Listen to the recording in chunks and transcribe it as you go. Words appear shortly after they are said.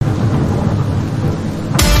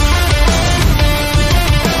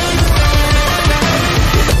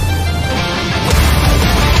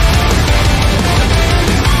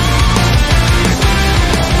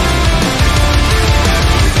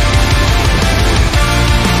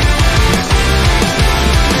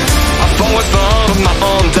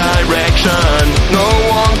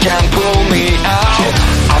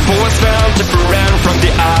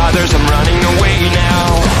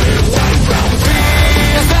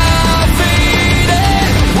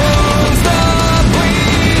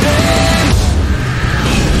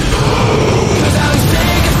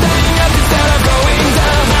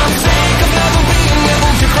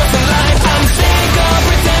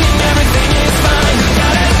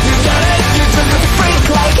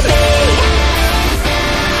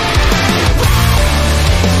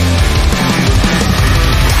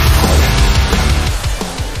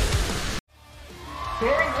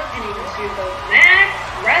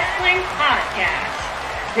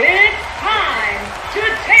It's time to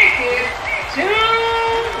take it to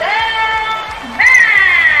the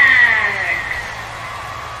max!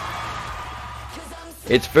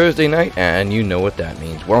 It's Thursday night, and you know what that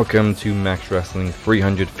means. Welcome to Max Wrestling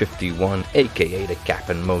 351, aka the Cap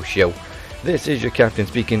and Mo Show. This is your captain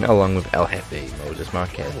speaking, along with El Jefe, Moses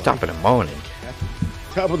Marquez. Top of the morning.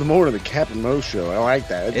 Top of the morning, the Cap and Mo Show. I like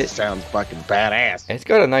that. It sounds fucking badass. It's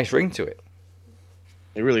got a nice ring to it.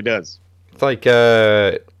 It really does. It's like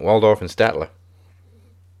Waldorf and Statler.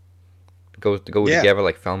 Go together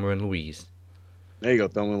like Thelma and Louise. There you go,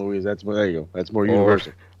 Thelma and Louise. There you go. That's more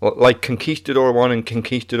universal. Well, like Conquistador 1 and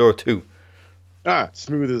Conquistador 2.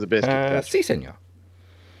 Smooth as a biscuit. Si, senor.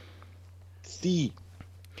 Si.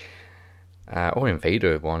 Or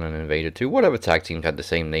Invader 1 and Invader 2. Whatever tag teams had the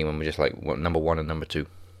same name and were just like number 1 and number 2.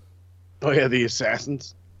 Oh, yeah, the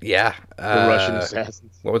Assassins. Yeah. The Russian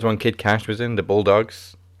Assassins. What was one Kid Cash was in? The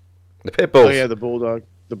Bulldogs? The Pitbulls. Oh, yeah, the Bulldog.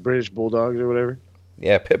 The British Bulldogs or whatever.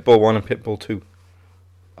 Yeah, Pitbull 1 and Pitbull 2.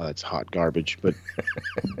 Oh, that's hot garbage, but...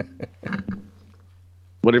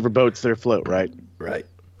 whatever boats their float, right? Right.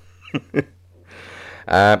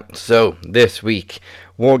 So, this week,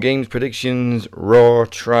 War Games predictions. Raw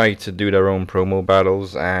try to do their own promo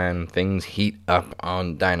battles, and things heat up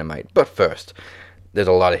on Dynamite. But first, there's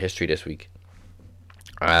a lot of history this week.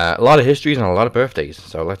 A lot of histories and a lot of birthdays,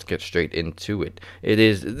 so let's get straight into it. It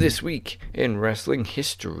is This Week in Wrestling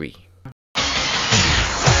History.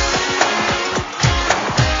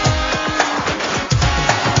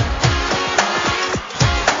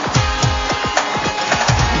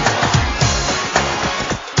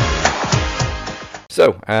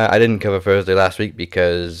 So, I didn't cover Thursday last week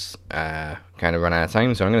because kind of ran out of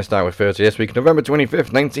time, so I'm going to start with Thursday this week. November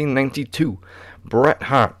 25th, 1992. Bret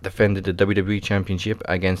Hart defended the WWE Championship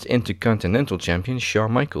against Intercontinental Champion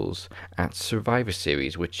Shawn Michaels at Survivor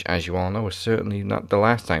Series, which, as you all know, is certainly not the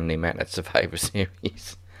last time they met at Survivor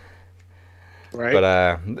Series. Right.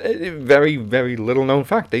 But very, very little known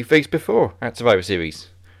fact, they faced before at Survivor Series.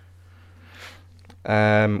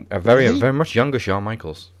 A very much younger Shawn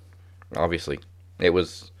Michaels, obviously. It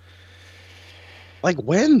was... Like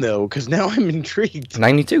when, though? Because now I'm intrigued.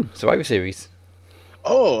 92, Survivor Series.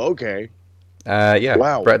 Oh, okay. Yeah.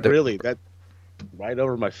 Wow, Bret really? That's right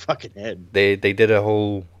over my fucking head. They did a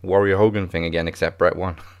whole Warrior Hogan thing again, except Bret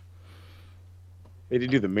won. They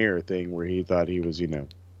did do the mirror thing where he thought he was,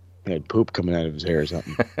 had poop coming out of his hair or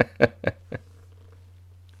something.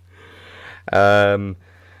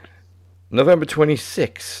 November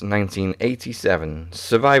 26, 1987,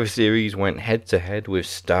 Survivor Series went head-to-head with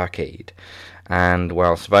Starrcade. And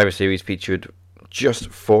while Survivor Series featured just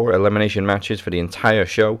 4 elimination matches for the entire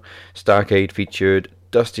show, Starrcade featured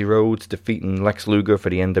Dusty Rhodes defeating Lex Luger for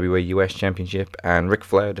the NWA US Championship and Ric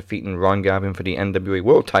Flair defeating Ron Garvin for the NWA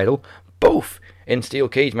World Title, both in steel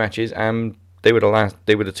cage matches, and they were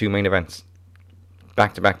the 2 main events.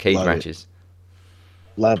 Back-to-back cage matches.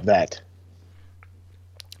 Love that.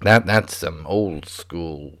 That's some old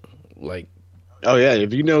school, like... Oh, yeah,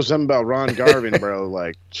 if you know something about Ron Garvin, bro,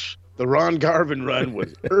 the Ron Garvin run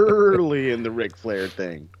was early in the Ric Flair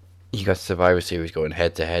thing. You got Survivor Series going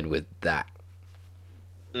head-to-head with that.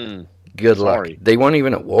 Good Sorry. luck. They weren't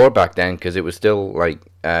even at war back then, because it was still,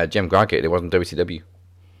 Jim Crockett. It wasn't WCW.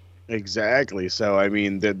 Exactly. So,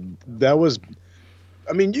 that was...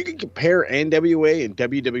 you can compare NWA and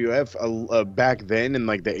WWF back then in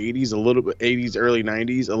the 80s, a little bit 80s, early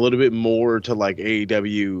 90s, a little bit more to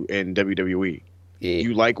AEW and WWE. Yeah.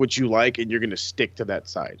 You like what you like, and you're going to stick to that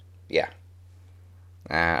side. Yeah.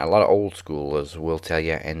 A lot of old schoolers will tell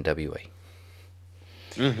you NWA.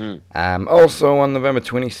 Mm-hmm. Also on November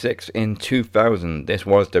 26th in 2000, this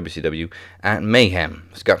was WCW, at Mayhem,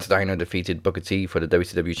 Scott Steiner defeated Booker T for the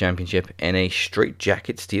WCW Championship in a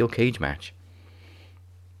straitjacket steel cage match.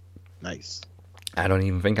 Nice. I don't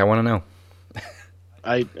even think I want to know.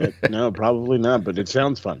 No, probably not, but it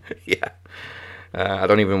sounds fun. Yeah. I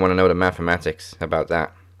don't even want to know the mathematics about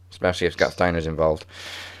that, especially if Scott Steiner's involved.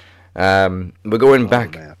 We're going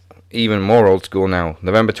back even more old school now.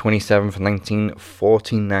 November 27th,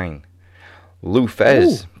 1949. Lou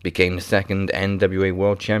Thesz became the second NWA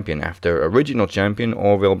World Champion after original champion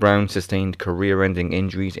Orville Brown sustained career-ending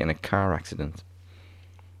injuries in a car accident.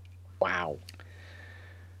 Wow.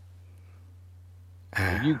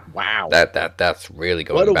 Wow. That's really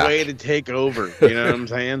going back. What a way to take over, you know what I'm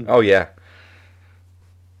saying? Oh, yeah.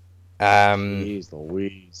 Jeez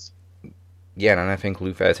Louise. Yeah, and I think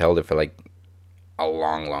Lou Thesz held it for a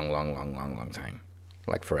long time.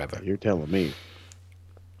 Forever. You're telling me.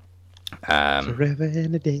 Forever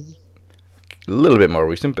and a day. A little bit more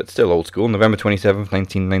recent, but still old school. November 27th,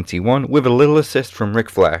 1991, with a little assist from Ric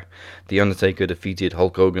Flair. The Undertaker defeated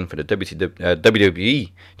Hulk Hogan for the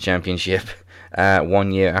WWE Championship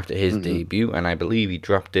 1 year after his debut, and I believe he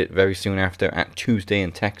dropped it very soon after at Tuesday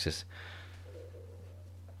in Texas.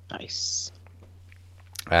 Nice.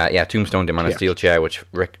 Tombstoned him on a steel chair, which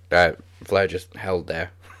Flair just held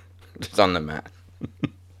there. Just on the mat.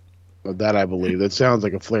 Well, that I believe. That sounds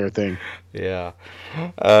like a Flair thing. Yeah.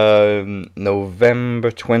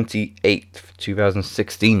 November 28th,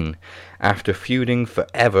 2016. After feuding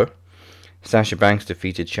forever, Sasha Banks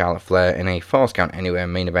defeated Charlotte Flair in a Falls Count Anywhere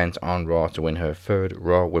main event on Raw to win her third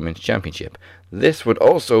Raw Women's Championship. This would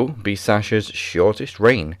also be Sasha's shortest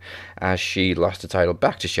reign, as she lost the title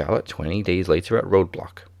back to Charlotte 20 days later at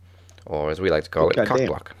Roadblock. Or as we like to call it,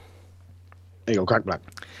 Cockblock. There you go, Cockblock.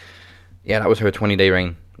 Yeah, that was her 20-day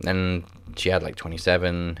reign. Then she had like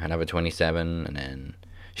 27, another 27, and then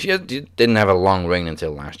she didn't have a long reign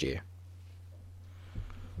until last year.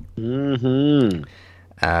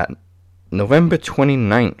 November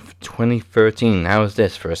 29th, 2013. How is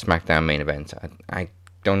this for a SmackDown main event? I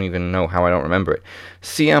don't even know how I don't remember it.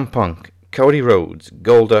 CM Punk, Cody Rhodes,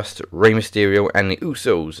 Goldust, Rey Mysterio, and the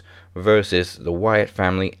Usos versus the Wyatt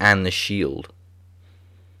family and the Shield.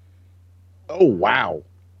 Oh, wow.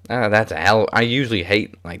 That's a hell. I usually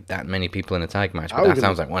hate like that many people in a tag match, but that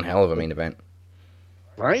sounds like one hell of a main event.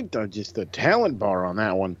 Right? Just the talent bar on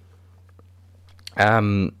that one.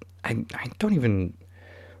 I don't even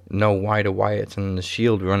know why the Wyatts and the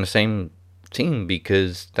Shield were on the same team,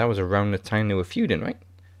 because that was around the time they were feuding, right?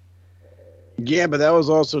 Yeah, but that was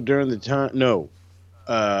also during the time. No,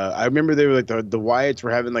 I remember they were like the Wyatts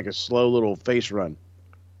were having like a slow little face run.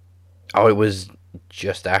 Oh, it was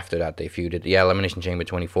just after that they feuded. Yeah, Elimination Chamber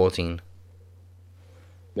 2014.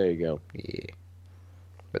 There you go. Yeah.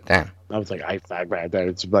 But then I was like, it's like I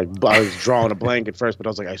was drawing a blank at first, but I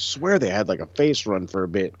was like, I swear they had like a face run for a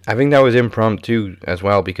bit. I think that was impromptu as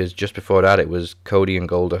well, because just before that it was Cody and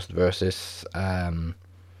Goldust versus I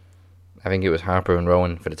think it was Harper and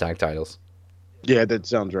Rowan for the tag titles. Yeah, that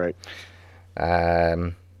sounds right.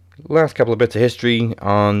 Last couple of bits of history.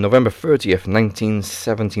 On November 30th,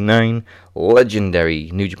 1979, legendary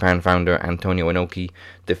New Japan founder Antonio Inoki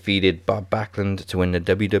defeated Bob Backlund to win the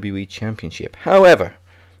WWE Championship. However,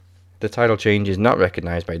 the title change is not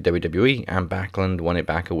recognized by WWE, and Backlund won it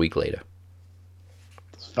back a week later.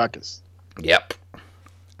 Fuckers. Yep.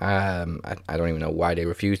 I don't even know why they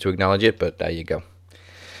refused to acknowledge it, but there you go.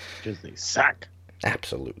 Because they suck.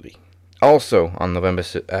 Absolutely. Also, on November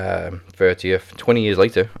 30th, 20 years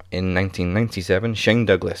later, in 1997, Shane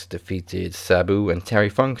Douglas defeated Sabu and Terry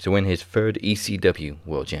Funk to win his third ECW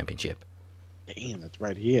World Championship. Damn, that's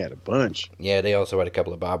right. He had a bunch. Yeah, they also had a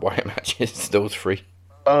couple of barbed wire matches, those three.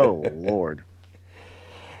 Oh, Lord.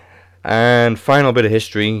 And final bit of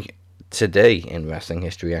history, today in wrestling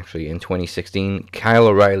history, actually, in 2016, Kyle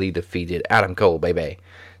O'Reilly defeated Adam Cole, baby,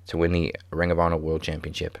 to win the Ring of Honor World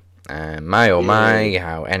Championship. And my oh my,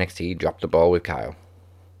 how NXT dropped the ball with Kyle.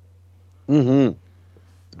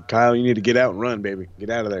 Kyle, you need to get out and run, baby. Get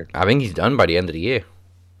out of there. I think he's done by the end of the year.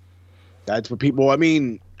 That's what people, I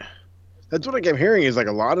mean, that's what I kept hearing is like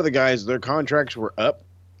a lot of the guys, their contracts were up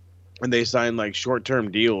and they signed like short-term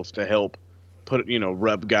deals to help put,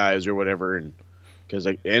 rub guys or whatever. And because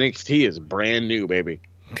like NXT is brand new, baby.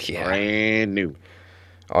 Yeah. Brand new.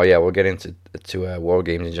 Oh yeah, we'll get into War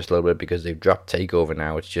Games in just a little bit, because they've dropped TakeOver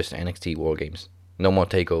now. It's just NXT War Games. No more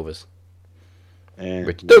takeovers.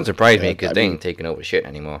 Which doesn't surprise me, because they ain't taking over shit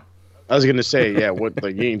anymore. I was going to say, yeah,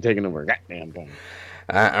 you ain't taking over a goddamn thing.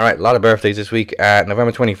 Alright, a lot of birthdays this week.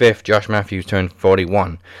 November 25th, Josh Matthews turned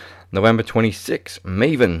 41. November 26th,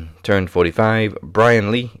 Maven turned 45. Brian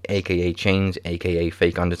Lee, a.k.a. Chains, a.k.a.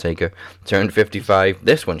 Fake Undertaker, turned 55.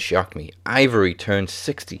 This one shocked me. Ivory turned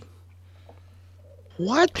 60.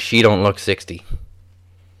 What? She don't look 60.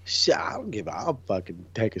 I'll fucking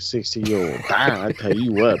take a 60-year-old down. I tell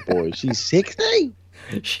you what, boy, she's 60?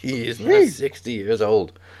 She is not 60 years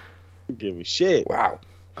old. Don't give a shit. Wow.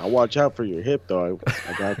 I'll watch out for your hip, though.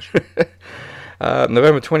 I got you.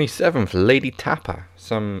 November 27th, Lady Tapper.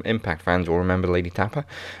 Some Impact fans will remember Lady Tapper.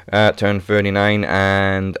 Turned 39,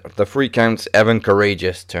 and the Free Counts, Evan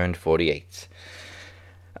Courageous, turned 48.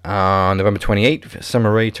 On November 28th,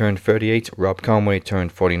 Summer Rae turned 38, Rob Conway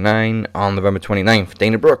turned 49. On November 29th,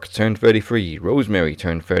 Dana Brooke turned 33, Rosemary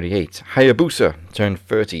turned 38, Hayabusa turned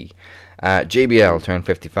 30, JBL turned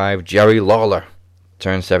 55, Jerry Lawler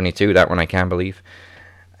turned 72, that one I can't believe.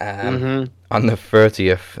 On the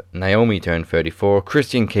 30th, Naomi turned 34,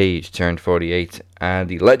 Christian Cage turned 48,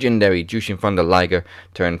 the legendary Jushin Thunder Liger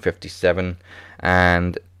turned 57,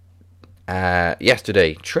 and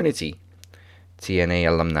yesterday, Trinity TNA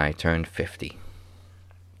alumni turned 50.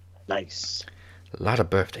 Nice. A lot of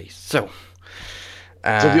birthdays. So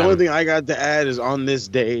So the only thing I got to add is on this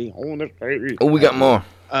day. Oh, we got more.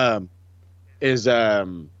 Is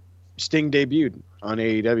Sting debuted on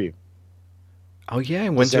AEW. Oh yeah,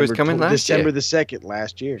 Winter was coming last December year. the 2nd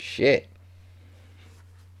last year. Shit.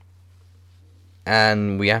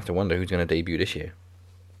 And we have to wonder who's going to debut this year.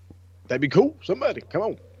 That'd be cool. Somebody, come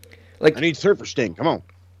on. Like, I need Surfer Sting. Come on.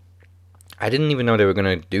 I didn't even know they were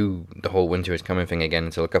going to do the whole Winter is Coming thing again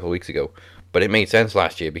until a couple of weeks ago. But it made sense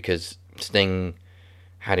last year because Sting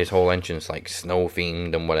had his whole entrance like snow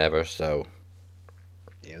themed and whatever, so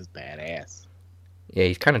It was badass. yeah,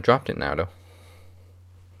 he's kind of dropped it now though.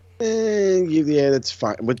 Yeah, that's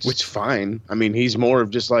fine. Which fine. I mean, he's more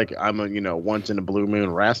of just like I'm a once in a blue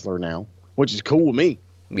moon wrestler now, which is cool with me.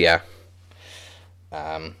 Yeah.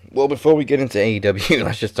 Well, before we get into AEW,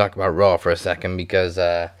 let's just talk about Raw for a second because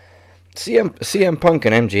CM Punk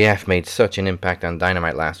and MJF made such an impact on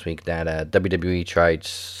Dynamite last week that WWE tried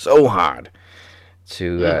so hard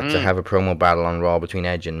to have a promo battle on Raw between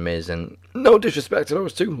Edge and Miz, and no disrespect to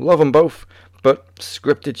those two, love them both, but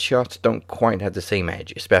scripted shots don't quite have the same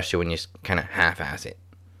edge, especially when you kind of half-ass it.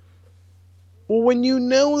 Well, when you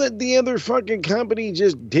know that the other fucking company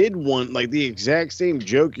just did one, like the exact same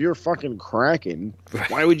joke you're fucking cracking,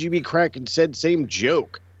 why would you be cracking said same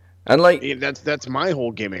joke? And like, That's my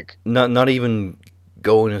whole gimmick. not even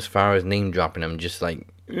going as far as name dropping them, just like,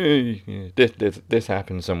 this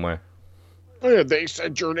happened somewhere. Oh, yeah, they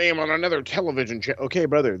said your name on another television channel. Okay,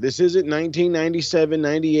 brother, this isn't 1997,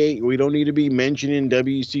 98. We don't need to be mentioning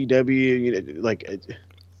WCW.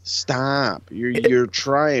 Stop. You're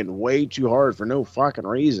trying way too hard for no fucking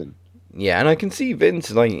reason. Yeah, and I can see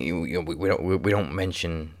Vince, like, we don't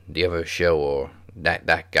mention the other show or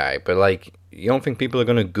that guy, but like, you don't think people are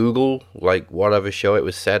gonna Google like what other show it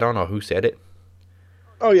was said on or who said it?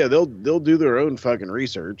 Oh yeah, they'll do their own fucking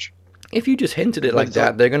research. If you just hinted it like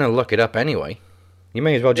that, they're gonna look it up anyway. You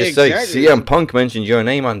may as well just Exactly. say CM Punk mentioned your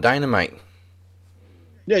name on Dynamite.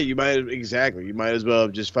 Yeah, you might as well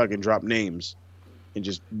have just fucking dropped names and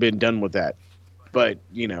just been done with that. But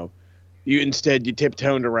you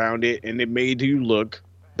tiptoed around it and it made you look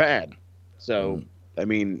bad. So I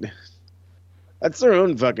mean, that's their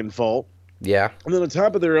own fucking fault. Yeah. And then on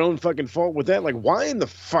top of their own fucking fault with that, like, why in the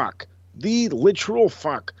literal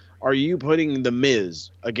fuck, are you putting The Miz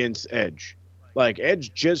against Edge? Like,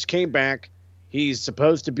 Edge just came back. He's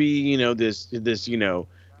supposed to be, this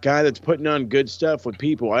guy that's putting on good stuff with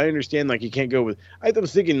people. I understand, like, you can't go with... I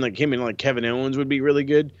was thinking, like, him and, like, Kevin Owens would be really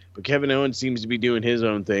good, but Kevin Owens seems to be doing his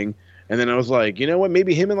own thing. And then I was like, you know what?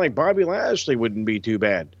 Maybe him and, like, Bobby Lashley wouldn't be too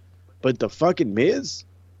bad. But the fucking Miz...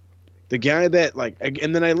 The guy that, like,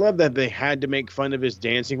 and then I love that they had to make fun of his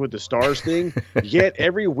Dancing with the Stars thing, yet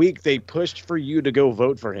every week they pushed for you to go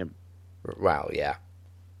vote for him. Wow, yeah.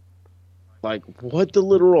 Like, what the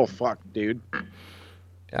literal fuck, dude?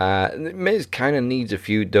 Miz kind of needs a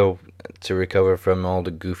feud, though, to recover from all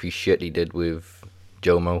the goofy shit he did with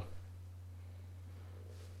Jomo.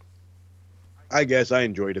 I guess I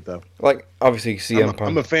enjoyed it, though. Like, obviously, CM Punk...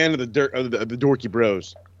 I'm a fan of the dorky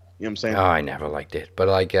bros. You know what I'm saying? Oh, I never liked it. But,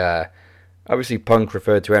 like, obviously Punk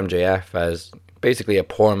referred to MJF as basically a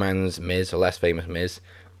poor man's Miz, a less famous Miz.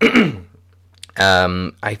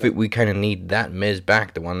 I think we kind of need that Miz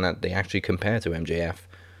back, the one that they actually compare to MJF.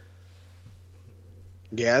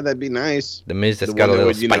 Yeah, that'd be nice. The Miz that's got a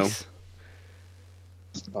little spice.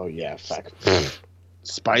 Oh, yeah, fuck.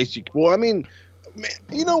 Spice. Well, I mean,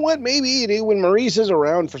 you know what? Maybe, dude, when Maurice is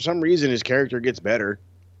around, for some reason, his character gets better.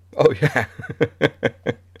 Oh, yeah.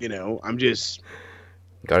 I'm just...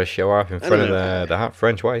 Got to show off in front of the hot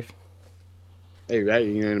French wife. Hey, right,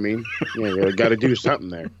 you know what I mean? Yeah, you got to do something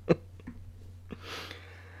there.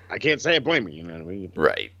 I can't say I blame her, you know what I mean?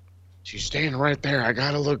 Right. She's standing right there. I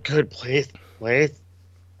got to look good, please. Please.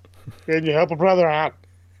 Can you help a brother out?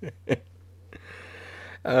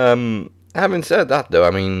 Having said that, though,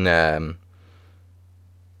 I mean,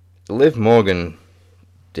 Liv Morgan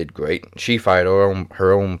did great. She fired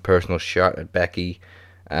her own personal shot at Becky,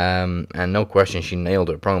 and no question, she nailed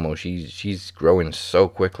her promo. She's growing so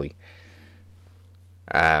quickly.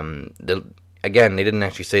 Again, they didn't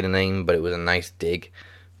actually say the name, but it was a nice dig.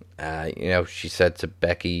 She said to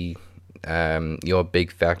Becky, "Your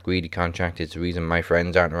big fat greedy contract is the reason my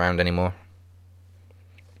friends aren't around anymore."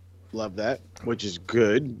 Love that, which is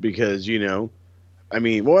good because I don't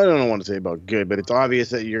want to say about good, but it's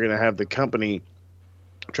obvious that you're going to have the company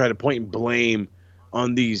try to point blame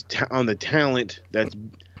on the talent that's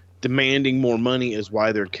demanding more money is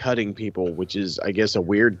why they're cutting people, which is, I guess, a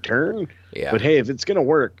weird turn. Yeah. But hey, if it's gonna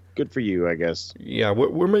work, good for you, I guess. Yeah,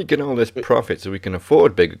 we're making all this profit so we can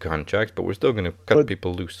afford bigger contracts, but we're still going to cut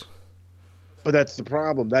people loose. But that's the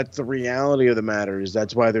problem. That's the reality of the matter. Is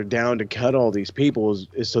that's why they're down to cut all these people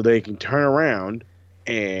is so they can turn around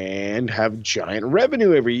and have giant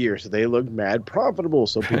revenue every year, so they look mad profitable.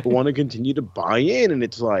 So people want to continue to buy in, and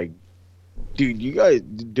it's like, dude, you guys,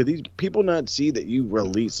 do these people not see that you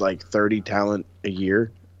release like 30 talent a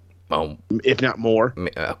year, Well, if not more?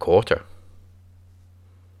 a quarter.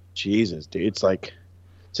 Jesus, dude, it's like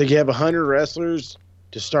you have 100 wrestlers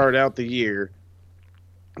to start out the year.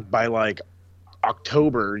 By like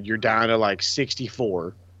October, you're down to like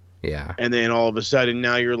 64. Yeah. And then all of a sudden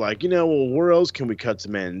now you're like, well, where else can we cut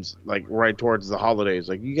some ends? Like right towards the holidays.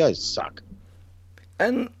 Like, you guys suck.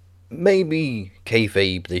 And maybe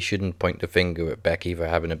kayfabe, they shouldn't point the finger at Becky for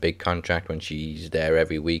having a big contract when she's there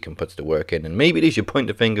every week and puts the work in. And maybe they should point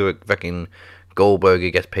the finger at fucking Goldberg,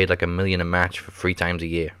 who gets paid like $1 million a match for 3 times a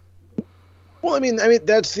year. Well, I mean,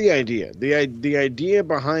 that's the idea. The idea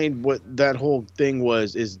behind what that whole thing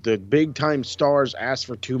is the big time stars ask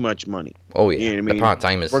for too much money. Oh yeah, You know what I the mean? part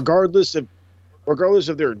timers. Regardless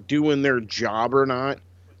if they're doing their job or not.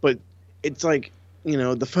 But it's like,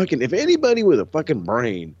 the fucking, if anybody with a fucking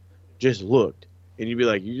brain just looked, and you'd be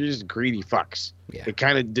like, you're just greedy fucks. Yeah. It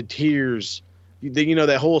kind of deters,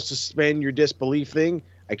 that whole suspend your disbelief thing.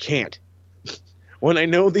 I can't. When I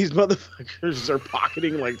know these motherfuckers are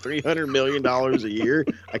pocketing like $300 million a year,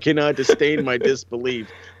 I cannot disdain my disbelief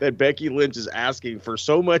that Becky Lynch is asking for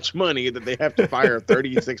so much money that they have to fire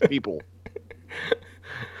 36 people.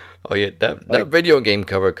 Oh yeah, that video game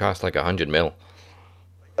cover cost like $100 million.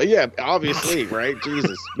 Yeah, obviously, right?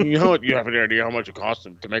 Jesus. You have any idea how much it costs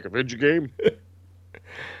to make a video game?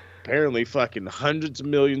 Apparently fucking hundreds of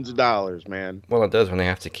millions of dollars, man. Well, it does when they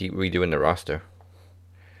have to keep redoing the roster.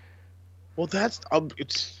 Well, that's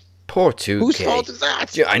it's Poor 2K. whose fault is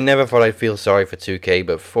that? Yeah, I never thought I'd feel sorry for 2K,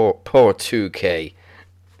 but for poor 2K.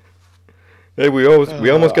 Hey, we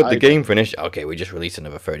almost got the game finished. Okay, we just released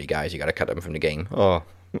another 30 guys. You got to cut them from the game. Oh,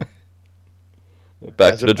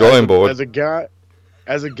 back to the drawing board.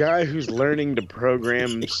 As a guy who's learning to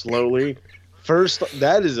program slowly, first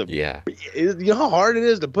that is you know how hard it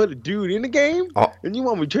is to put a dude in a game, and you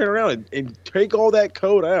want me to turn around and take all that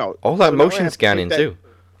code out, all that So now I motion have to scanning take that- too.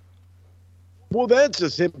 Well, that's a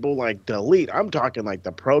simple like delete. I'm talking like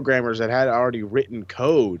the programmers that had already written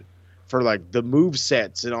code for like the move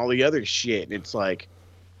sets and all the other shit. And it's like,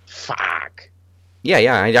 fuck. Yeah,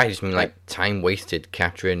 I just mean like time wasted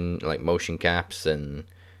capturing like motion caps and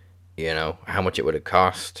how much it would have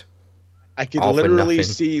cost. I could All for literally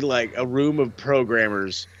nothing. see like a room of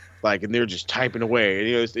programmers, like, and they're just typing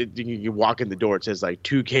away. And you walk in the door, it says like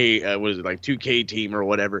 2K, what is it, like 2K team or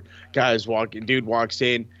whatever. Dude walks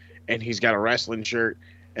in, and he's got a wrestling shirt,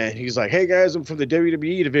 and he's like, "Hey guys, I'm from the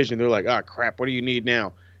WWE division." They're like, "Oh crap, what do you need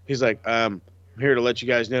now?" He's like, "I'm here to let you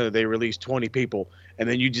guys know that they released 20 people." And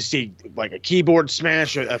then you just see like a keyboard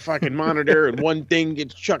smash, a fucking monitor, and one thing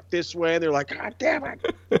gets chucked this way. And they're like, "God damn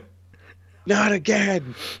it, not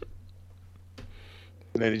again!"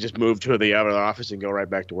 And then they just move to the other office and go right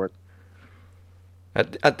back to work.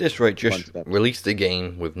 At this rate, Fun just stuff. release the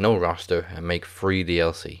game with no roster and make free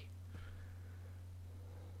DLC.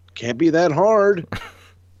 Can't be that hard.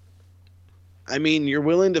 I mean, you're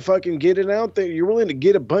willing to fucking get it out there. You're willing to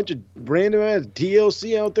get a bunch of random ass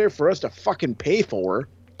DLC out there for us to fucking pay for.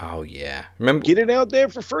 Oh yeah, remember? Get it out there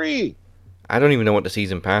for free. I don't even know what the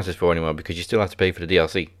season pass is for anymore because you still have to pay for the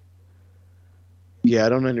DLC. Yeah, I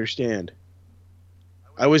don't understand.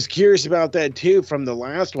 I was curious about that too from the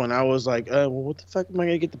last one. I was like, well, what the fuck am I going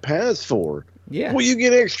to get the pass for? Yeah. Well, you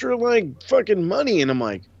get extra, like, fucking money. And I'm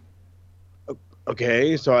like,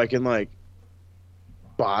 okay, so I can, like,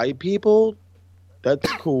 buy people?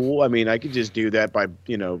 That's cool. I mean, I could just do that by,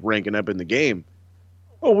 ranking up in the game.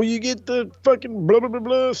 Oh, well, you get the fucking blah, blah, blah,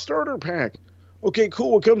 blah starter pack. Okay,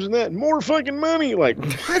 cool. What comes in that? More fucking money. Like,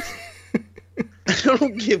 what? I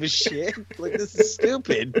don't give a shit. Like, this is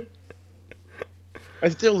stupid. I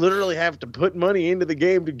still literally have to put money into the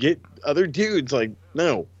game to get other dudes. Like,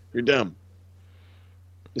 no, you're dumb.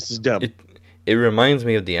 This is dumb. It reminds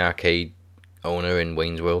me of the arcade owner in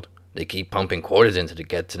Wayne's World. They keep pumping quarters in to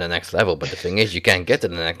get to the next level, but the thing is, you can't get to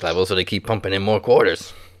the next level, so they keep pumping in more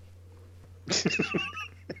quarters.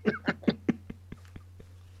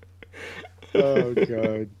 Oh,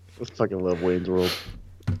 God. I fucking love Wayne's World.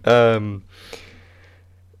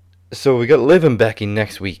 So we got Liv and Becky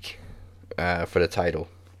next week for the title.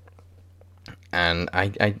 And I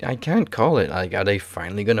can't call it. Like, are they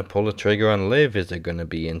finally going to pull the trigger on Liv? Is there going to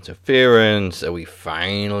be interference? Are we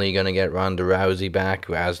finally going to get Ronda Rousey back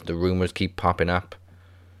as the rumors keep popping up?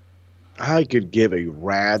 I could give a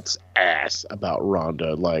rat's ass about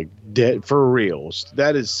Ronda, like, dead for reals.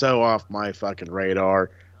 That is so off my fucking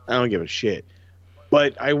radar. I don't give a shit.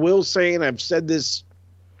 But I will say, and I've said this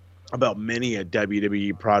about many a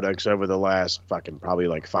WWE products over the last fucking probably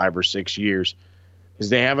like 5 or 6 years, is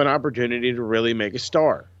they have an opportunity to really make a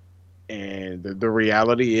star. And the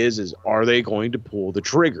reality is are they going to pull the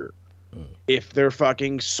trigger? If they're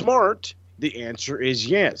fucking smart, the answer is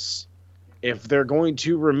yes. If they're going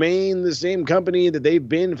to remain the same company that they've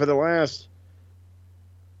been for the last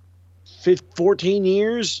 14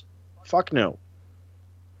 years, fuck no.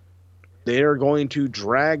 They are going to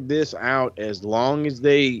drag this out as long as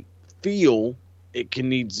they feel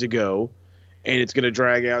needs to go. And it's going to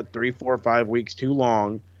drag out 3, 4, 5 weeks too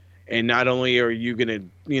long. And not only are you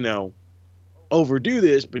going to, overdo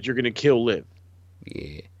this, but you're going to kill Liv.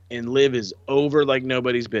 Yeah. And Liv is over like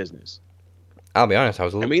nobody's business. I'll be honest, I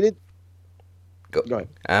was a little... Go ahead.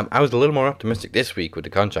 I was a little more optimistic this week with the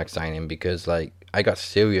contract signing because, like, I got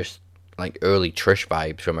serious, like, early Trish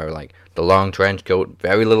vibes from her. Like, the long trench coat,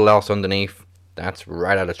 very little else underneath. That's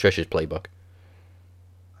right out of Trish's playbook.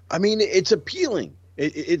 I mean, it's appealing.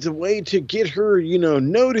 It's a way to get her,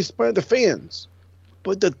 noticed by the fans.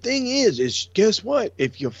 But the thing is guess what?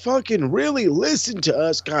 If you fucking really listen to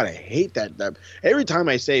us, God, I hate that. Every time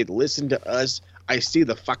I say listen to us, I see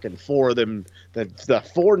the fucking four of them, the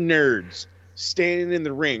four nerds standing in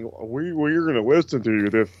the ring. We're going to listen to you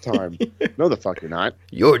this time. No, the fuck you're not.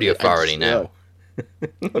 You're the authority now.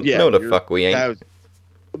 Yeah, no, the fuck we ain't.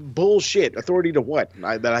 Bullshit. Authority to what?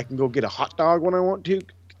 That I can go get a hot dog when I want to? Get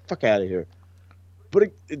the fuck out of here.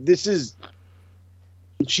 But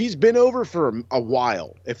she's been over for a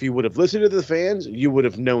while. If you would have listened to the fans, you would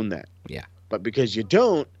have known that. Yeah. But because you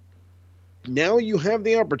don't, now you have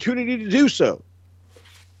the opportunity to do so.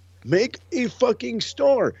 Make a fucking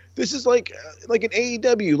star. This is like an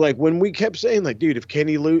AEW. Like when we kept saying, like, dude, if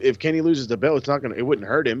Kenny loses the belt, it wouldn't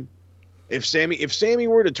hurt him. If Sammy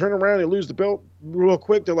were to turn around and lose the belt real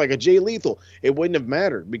quick to like a Jay Lethal, it wouldn't have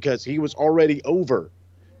mattered because he was already over.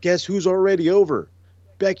 Guess who's already over?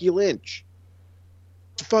 Becky Lynch.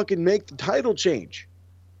 To fucking make the title change.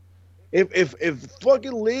 If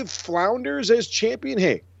fucking Liv flounders as champion,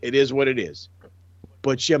 hey, it is what it is.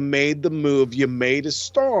 But you made the move. You made a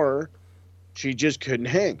star. She just couldn't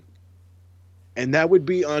hang. And that would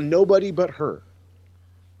be on nobody but her.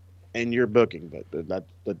 And your booking. But that's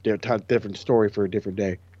a different story for a different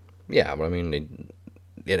day. Yeah, but I mean,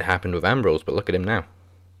 it happened with Ambrose, but look at him now.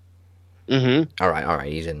 Mm-hmm. All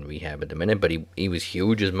right, he's in rehab at the minute, but he was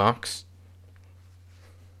huge as Mox.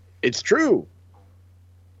 It's true.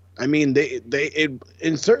 I mean,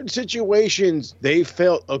 in certain situations, they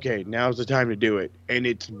felt, okay, now's the time to do it. And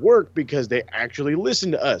it's worked because they actually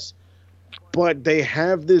listen to us. But they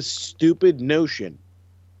have this stupid notion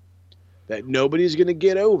that nobody's going to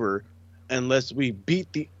get over unless we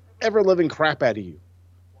beat the ever-living crap out of you.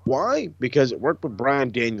 Why? Because it worked with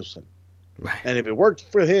Bryan Danielson. Right. And if it worked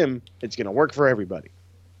for him, it's going to work for everybody.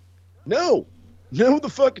 No, the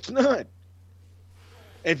fuck it's not.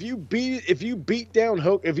 If you beat down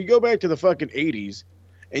Hulk, if you go back to the fucking 80s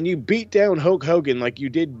and you beat down Hulk Hogan like you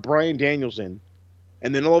did Bryan Danielson,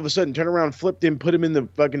 and then all of a sudden turn around, flipped him, put him in the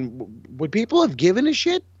fucking, would people have given a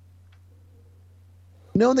shit?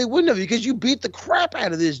 No, they wouldn't have, because you beat the crap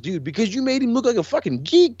out of this dude because you made him look like a fucking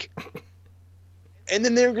geek. And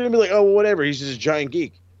then they're going to be like, oh, well, whatever, he's just a giant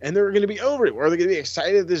geek. And they're going to be over it. Are they going to be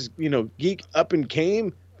excited this, geek up and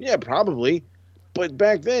came? Yeah, probably. But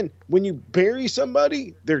back then, when you bury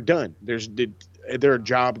somebody, they're done. They're a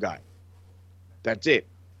job guy. That's it.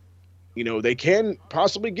 They can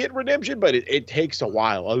possibly get redemption, but it takes a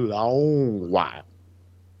while, a long while.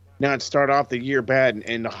 Now it start off the year bad and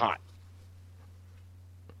end hot.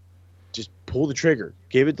 Just pull the trigger.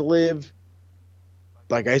 Give it to Liv.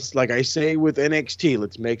 Like I say with NXT,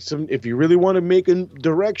 let's make some. If you really want to make a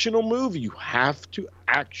directional move, you have to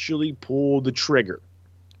actually pull the trigger.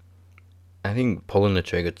 I think pulling the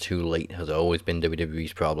trigger too late has always been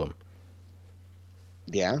WWE's problem.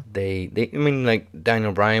 Yeah. I mean, like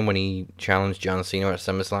Daniel Bryan, when he challenged John Cena at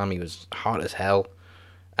SummerSlam, he was hot as hell.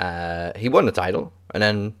 He won the title, and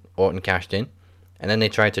then Orton cashed in. And then they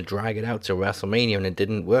tried to drag it out to WrestleMania, and it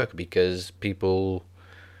didn't work because WWE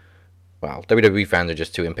fans are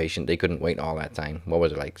just too impatient. They couldn't wait all that time. What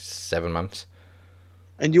was it, like 7 months?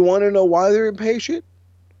 And you want to know why they're impatient?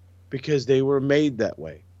 Because they were made that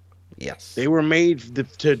way. Yes. They were made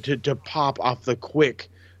to pop off the quick,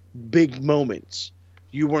 big moments.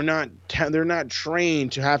 They're not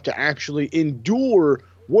trained to have to actually endure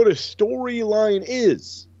what a storyline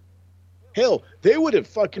is. Hell, they would have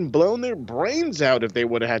fucking blown their brains out if they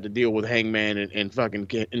would have had to deal with Hangman and fucking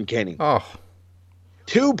and Kenny. Oh,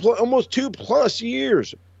 Almost 2+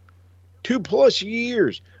 years. 2+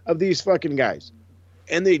 years of these fucking guys.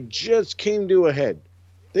 And they just came to a head.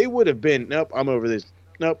 They would have been, nope, I'm over this.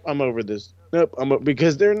 Nope, I'm over this. Nope,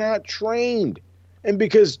 because they're not trained. And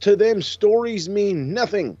because to them, stories mean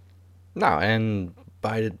nothing. no, and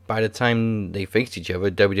by the time they faced each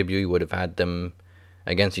other, WWE would have had them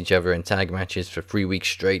against each other in tag matches for 3 weeks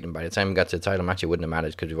straight, and by the time we got to the title match, it wouldn't have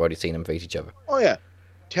mattered because we've already seen them face each other. Oh, yeah.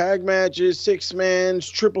 Tag matches, 6-mans,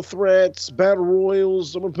 triple threats, battle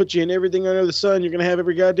royals. I'm going to put you in everything under the sun. You're going to have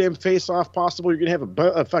every goddamn face-off possible. You're going to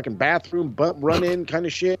have a fucking bathroom bump run-in kind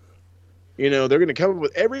of shit. You know, they're going to come up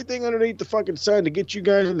with everything underneath the fucking sun to get you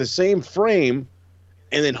guys in the same frame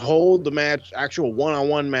and then hold the match, actual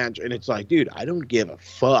one-on-one match. And it's like, dude, I don't give a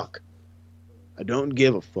fuck. I don't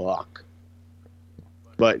give a fuck.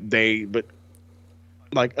 But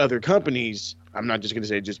like other companies, I'm not just going to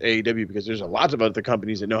say just AEW because there's a lot of other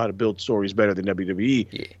companies that know how to build stories better than WWE.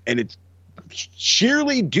 Yeah. And it's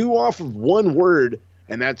sheerly due off of one word,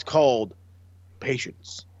 and that's called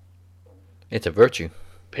patience. It's a virtue.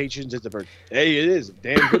 Patience is a virtue. Hey, it is. A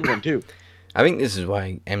damn good one, too. I think this is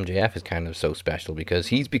why MJF is kind of so special, because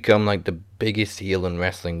he's become like the biggest heel in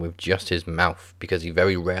wrestling with just his mouth, because he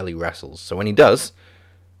very rarely wrestles. So when he does,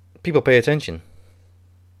 people pay attention.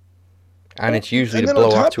 And it's usually to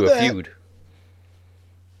blow off to a feud.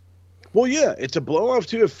 Well, yeah, it's a blow off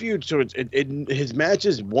to a feud. So his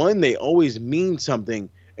matches, one, they always mean something.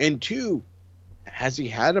 And two, has he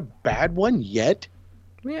had a bad one yet?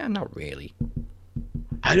 Yeah, not really.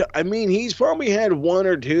 I mean, he's probably had one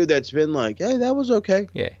or two that's been like, hey, that was okay.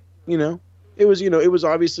 Yeah. It was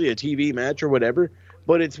obviously a TV match or whatever.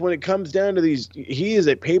 But it's when it comes down to these, he is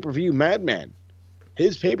a pay-per-view madman.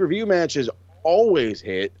 His pay-per-view matches always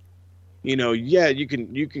hit. Yeah, you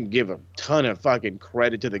can give a ton of fucking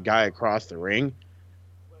credit to the guy across the ring.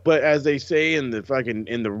 But as they say in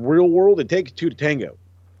the real world, it takes two to tango.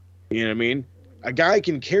 You know what I mean? A guy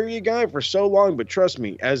can carry a guy for so long, but trust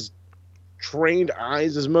me, as trained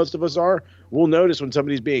eyes as most of us are, we'll notice when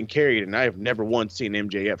somebody's being carried, and I have never once seen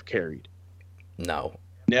MJF carried. No.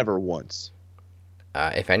 Never once.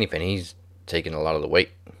 If anything, he's taken a lot of the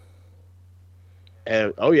weight.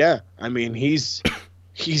 Oh yeah, I mean he's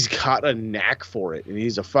got a knack for it, and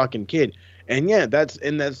he's a fucking kid. And yeah, that's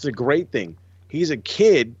the great thing. He's a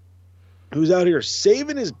kid who's out here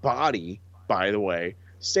saving his body. By the way,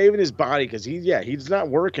 saving his body because he's not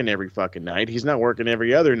working every fucking night. He's not working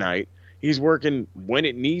every other night. He's working when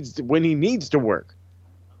he needs to work.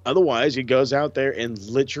 Otherwise, he goes out there and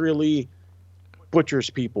literally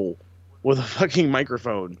butchers people with a fucking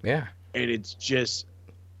microphone. Yeah. And it's just,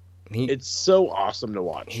 it's so awesome to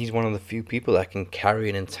watch. He's one of the few people that can carry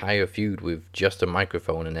an entire feud with just a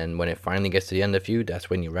microphone, and then when it finally gets to the end of the feud,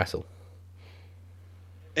 that's when you wrestle.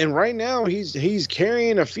 And right now, he's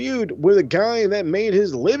carrying a feud with a guy that made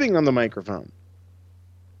his living on the microphone.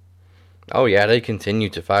 Oh yeah, they continue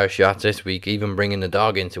to fire shots this week, even bringing the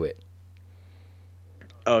dog into it.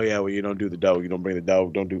 Oh yeah, well you don't do the dog. You don't bring the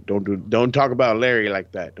dog. Don't talk about Larry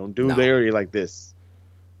like that. Don't do Larry like this.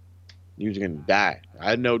 You're gonna die.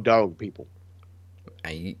 I know dog people.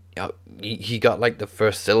 He got like the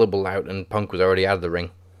first syllable out, and Punk was already out of the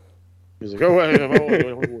ring. He's like,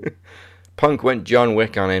 oh. Punk went John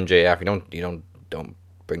Wick on MJF. You don't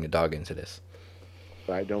bring the dog into this.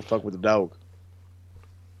 Right? Don't fuck with the dog.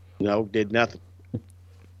 No, did nothing.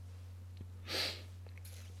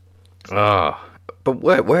 Oh, but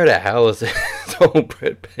where the hell is this whole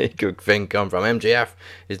Britt Baker thing come from? MJF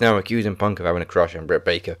is now accusing Punk of having a crush on Britt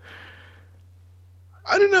Baker.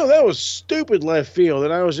 I don't know. That was stupid left field,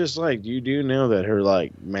 and I was just like, "You do know that her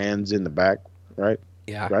man's in the back, right?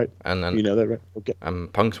 Yeah, right. And then you know that, right? Okay.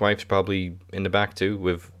 Punk's wife's probably in the back too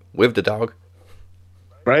with the dog.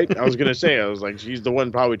 Right. I was gonna say, I was like, she's the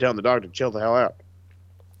one probably telling the dog to chill the hell out.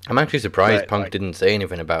 I'm actually surprised Punk didn't say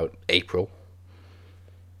anything about April.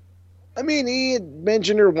 I mean, he had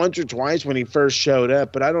mentioned her once or twice when he first showed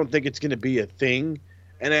up, but I don't think it's going to be a thing.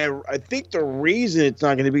 And I think the reason it's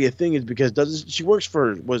not going to be a thing is because she works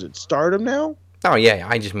for, was it Stardom now? Oh, yeah.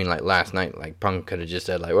 I just mean last night. Punk could have just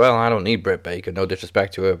said, well, I don't need Britt Baker. No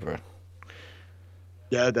disrespect to her. But...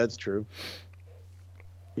 Yeah, that's true.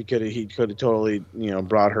 He could have totally,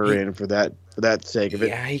 brought her in for that sake of it.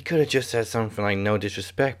 Yeah, he could have just said something like, no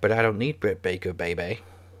disrespect, but I don't need Britt Baker, baby.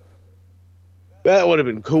 That would have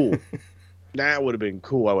been cool. That would have been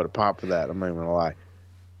cool. I would have popped for that. I'm not even going to lie.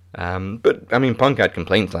 But I mean, Punk had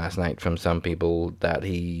complaints last night from some people that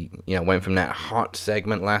he, went from that hot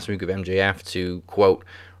segment last week of MJF to quote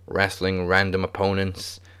wrestling random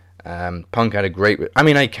opponents. Punk had a great. I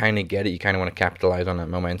mean, I kind of get it. You kind of want to capitalize on that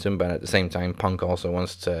momentum, but at the same time, Punk also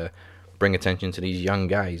wants to bring attention to these young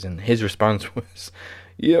guys. And his response was,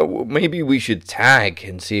 well, maybe we should tag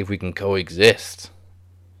and see if we can coexist.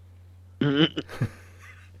 That'd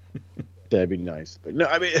be nice. But no,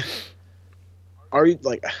 I mean, are you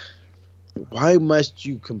like, why must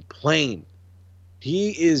you complain?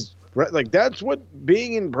 He is like, that's what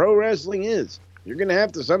being in pro wrestling is. You're going to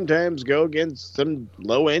have to sometimes go against some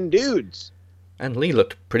low-end dudes. And Lee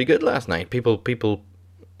looked pretty good last night. People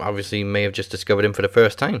obviously may have just discovered him for the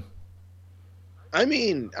first time. I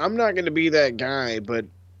mean, I'm not going to be that guy, but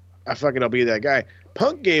I'll be that guy.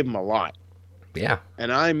 Punk gave him a lot. Yeah.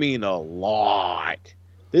 And I mean a lot.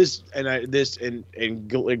 Glenn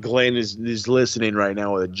is listening right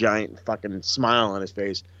now with a giant fucking smile on his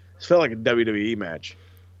face. It felt like a WWE match.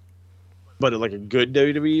 But like a good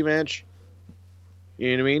WWE match.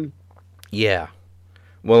 You know what I mean? Yeah.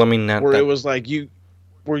 Well, I mean it was like you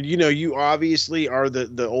obviously are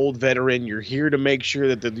the old veteran. You're here to make sure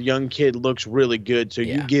that the young kid looks really good, so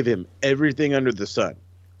you give him everything under the sun.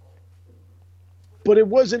 But it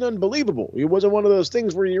wasn't unbelievable. It wasn't one of those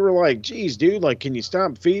things where you were like, geez, dude, like, can you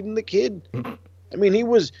stop feeding the kid? I mean, he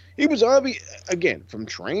was obvious, again, from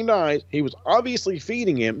trained eyes, he was obviously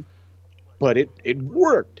feeding him, but it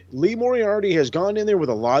worked. Lee Moriarty has gone in there with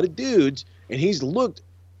a lot of dudes, and he's looked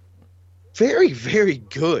very, very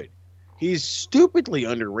good. He's stupidly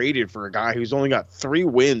underrated for a guy who's only got 3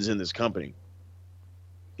 wins in this company.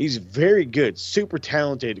 He's very good, super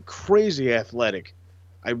talented, crazy athletic.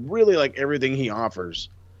 I really like everything he offers.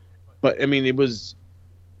 But, I mean,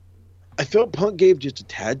 I felt Punk gave just a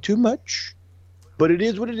tad too much. But it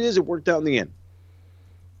is what it is. It worked out in the end.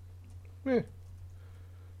 Yeah.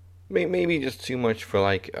 Maybe just too much for,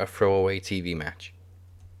 like, a throwaway TV match.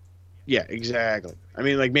 Yeah, exactly. I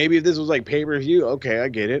mean, like, maybe if this was, like, pay-per-view, okay, I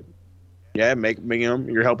get it. Yeah, make him,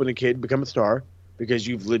 you're helping a kid become a star because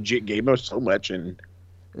you've legit gave him so much and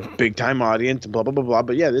big-time audience and blah, blah, blah, blah.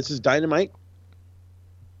 But, yeah, this is Dynamite.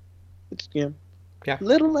 It's, yeah, a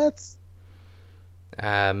little less.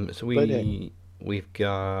 So we've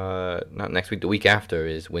got, not next week, the week after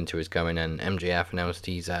is Winter is Coming, and MJF announced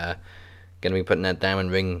he's going to be putting that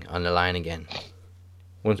diamond ring on the line again.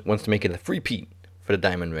 Wants to make it a three-peat for the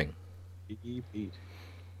diamond ring.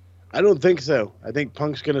 I don't think so. I think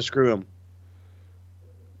Punk's going to screw him.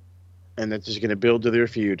 And that's just going to build to their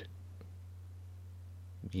feud.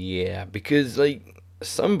 Yeah, because, like,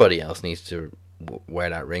 somebody else needs to wear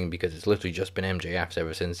that ring because it's literally just been MJF's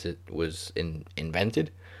ever since it was invented.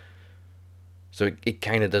 So it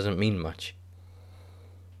kind of doesn't mean much.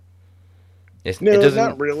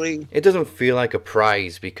 Not really. It doesn't feel like a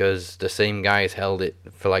prize because the same guys held it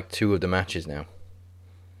for like 2 of the matches now.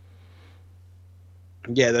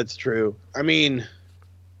 Yeah, that's true. I mean,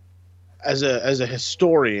 as a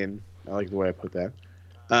historian, I like the way I put that.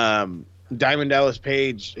 Diamond Dallas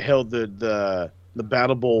Page held the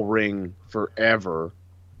Battle Bowl ring forever,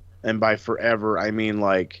 and by forever I mean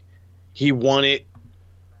like he won it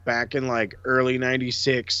back in like early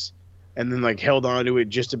 '96, and then like held on to it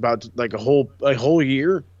just about like a whole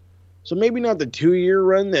year. So maybe not the 2-year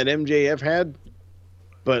run that MJF had,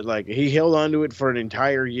 but like he held on to it for an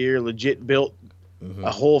entire year. Legit built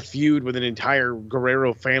a whole feud with an entire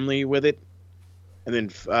Guerrero family with it, and then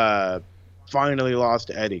finally lost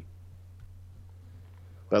to Eddie.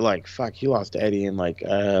 But, like, fuck, he lost to Eddie in, like,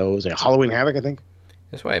 what was it, Halloween Havoc, I think?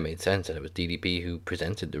 That's why it made sense that it was DDP who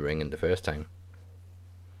presented the ring in the first time.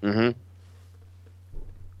 Mm-hmm.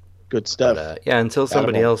 Good stuff. But, yeah, until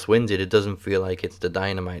somebody else wins it, it doesn't feel like it's the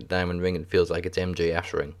Dynamite Diamond ring. It feels like it's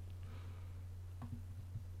MJF's ring.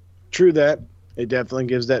 True that. It definitely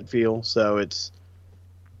gives that feel. So it's...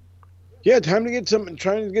 Yeah, trying to get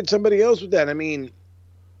somebody else with that. I mean...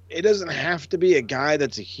 It doesn't have to be a guy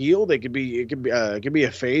that's a heel. It could be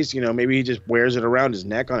a face. You know, maybe he just wears it around his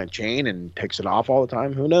neck on a chain and takes it off all the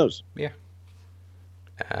time. Who knows? Yeah.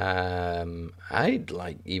 I'd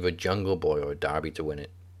like either Jungle Boy or Darby to win it.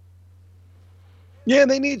 Yeah,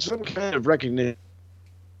 they need some kind of recognition.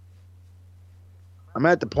 I'm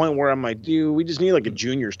at the point where I'm like, dude, we just need like a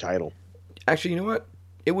juniors title. Actually, you know what?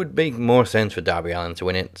 It would make more sense for Darby Allin to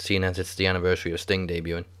win it, seeing as it's the anniversary of Sting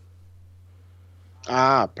debuting.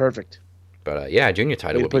 Ah, perfect. But yeah, a junior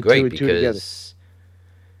title would be great because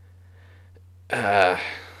I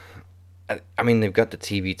mean they've got the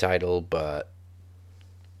TV title, but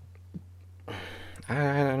I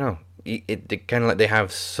don't know. It kind of like they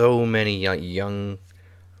have so many young,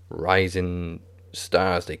 rising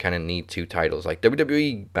stars, they kind of need two titles. Like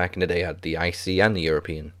WWE back in the day had the IC and the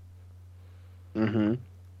European. Mm-hmm.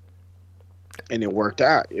 And it worked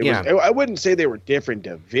out. Yeah. I wouldn't say they were different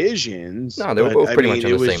divisions. No, they were both pretty much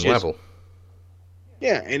on the same just, level.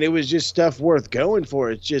 Yeah, and it was just stuff worth going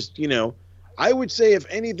for. It's just, I would say if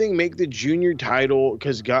anything, make the junior title,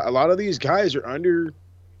 because a lot of these guys are under,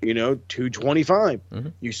 225. Mm-hmm.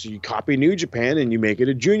 You copy New Japan and you make it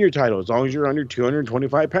a junior title. As long as you're under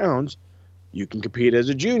 225 pounds, you can compete as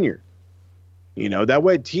a junior. That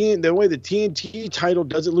way the TNT title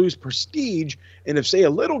doesn't lose prestige, and if, say, a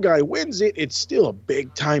little guy wins it, it's still a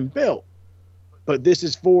big-time belt. But this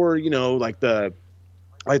is for, like the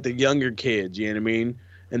younger kids, you know what I mean?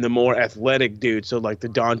 And the more athletic dudes, so like the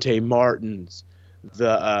Dante Martins,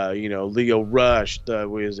 the Leo Rush,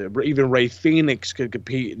 even Ray Phoenix could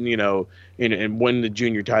compete and win the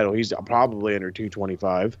junior title. He's probably under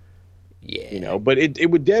 225. Yeah. But it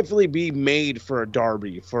would definitely be made for a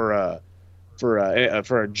Darby, for a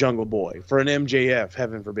Jungle Boy, for an MJF,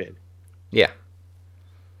 heaven forbid. Yeah.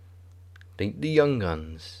 The young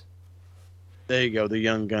guns. There you go, the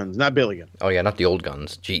young guns, not Billy Gunn. Oh yeah, not the old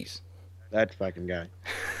guns. Jeez. That fucking guy.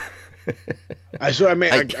 I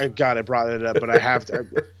gotta brought it up, but I have to.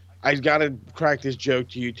 I gotta crack this joke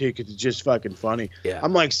to you too, because it's just fucking funny. Yeah.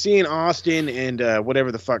 I'm like seeing Austin and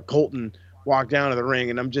whatever the fuck Colton walk down to the ring,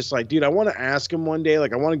 and I'm just like, dude, I want to ask him one day.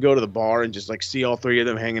 Like, I want to go to the bar and just like see all three of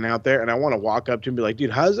them hanging out there, and I want to walk up to him and be like, dude,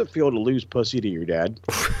 how does it feel to lose pussy to your dad?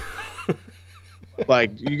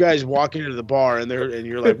 Like, you guys walk into the bar and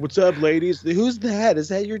you're like, what's up, ladies? Who's that? Is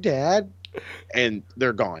that your dad? And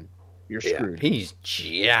they're gone. You're screwed. He's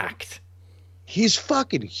jacked. He's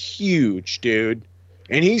fucking huge, dude.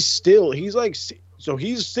 And he's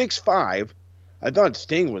 6'5". I thought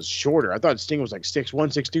Sting was shorter. I thought Sting was like 6'1",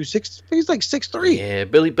 6'2", he's like 6'3". Yeah,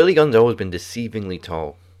 Billy Gunn's always been deceivingly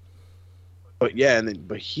tall. But yeah,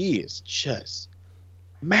 but he is just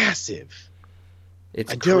massive.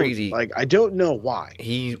 It's crazy. I don't know why.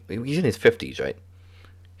 He's in his 50s, right?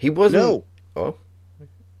 He wasn't. No. Oh,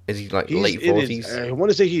 is he like late 40s? I want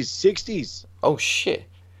to say he's 60s. Oh shit!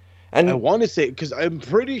 And I want to say, because I'm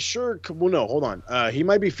pretty sure. Well, no, hold on. He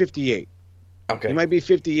might be 58. Okay. He might be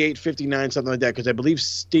 58, 59, something like that. Because I believe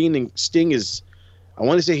Sting is. I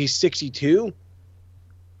want to say he's 62.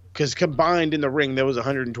 Because combined in the ring, that was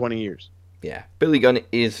 120 years. Yeah, Billy Gunn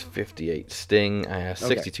is 58. Sting,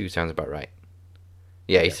 62 sounds about right.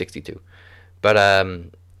 Yeah, he's 62. But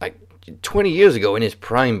like 20 years ago, in his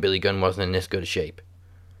prime, Billy Gunn wasn't in this good shape.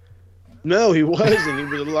 No, he wasn't. He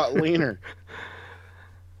was a lot leaner.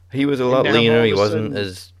 He was a lot leaner. He wasn't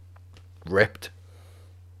as ripped.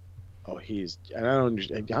 Oh, and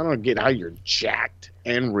I don't get how you're jacked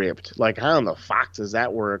and ripped. Like, how in the fuck does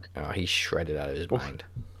that work? Oh, he's shredded out of his mind.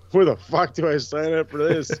 Where the fuck do I sign up for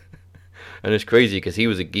this? And it's crazy because he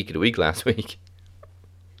was a Geek of the Week last week.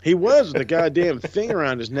 He was with the goddamn thing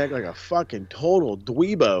around his neck like a fucking total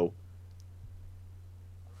dweebo.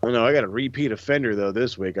 Oh no, I got a repeat offender though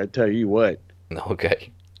this week. I tell you what.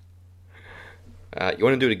 Okay. You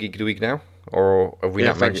want to do the Geek of the Week now, or have we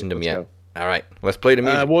not mentioned him yet? Go. All right, let's play the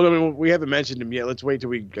music. Well, I mean, we haven't mentioned him yet. Let's wait till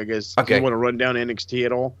we. I guess. Okay. Do you want to run down NXT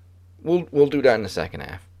at all? We'll do that in the second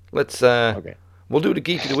half. Let's. Okay. We'll do the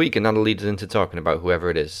Geek of the Week, and that'll lead us into talking about whoever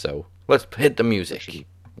it is. So let's hit the music.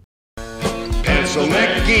 Pencil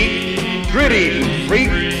neck geek, grit-eating freak,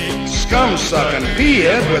 scum-sucking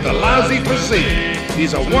peahead with a lousy physique.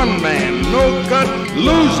 He's a one-man, no-cut,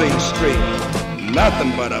 losing streak.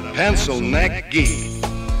 Nothing but a pencil neck geek.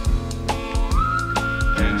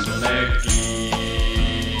 Pencil neck geek.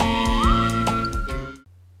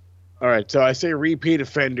 All right, so I say repeat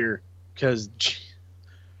offender because,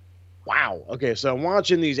 wow. Okay, so I'm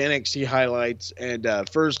watching these NXT highlights, and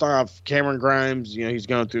first off, Cameron Grimes, he's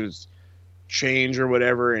going through his change or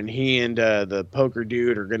whatever, and he and the poker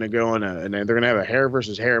dude are going to go on and they're going to have a hair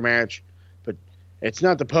versus hair match, but it's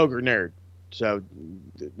not the poker nerd. So,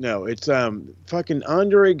 no, it's fucking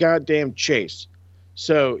Andre goddamn Chase.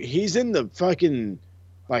 So he's in the fucking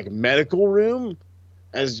like medical room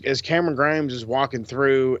as Cameron Grimes is walking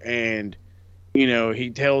through, and he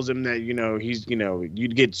tells him that he's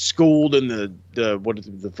you'd get schooled in the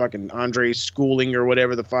fucking Andre schooling or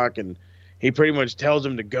whatever the fuck, and he pretty much tells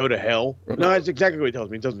him to go to hell. No, that's exactly what he tells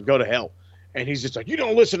me. He tells him to go to hell. And he's just like, you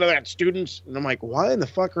don't listen to that, students. And I'm like, why in the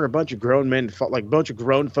fuck are a bunch of grown men, like a bunch of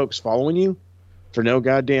grown folks following you for no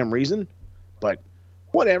goddamn reason? But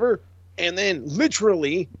whatever. And then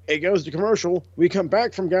literally it goes to commercial. We come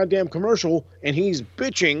back from goddamn commercial, and he's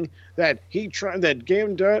bitching that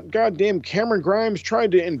goddamn Cameron Grimes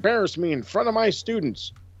tried to embarrass me in front of my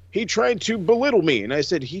students. He tried to belittle me. And I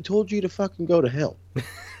said, he told you to fucking go to hell.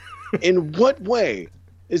 In what way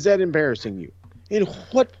is that embarrassing you? In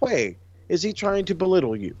what way is he trying to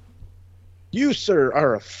belittle you? You, sir,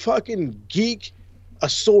 are a fucking geek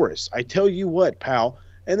asaurus. I tell you what, pal.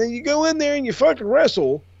 And then you go in there and you fucking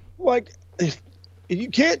wrestle like you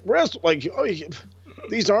can't wrestle like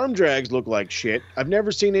these arm drags look like shit. I've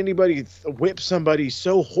never seen anybody whip somebody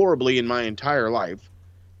so horribly in my entire life.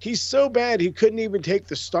 He's so bad he couldn't even take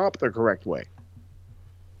the stop the correct way.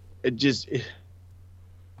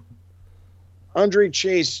 Andre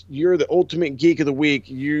Chase, you're the ultimate geek of the week.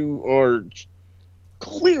 You are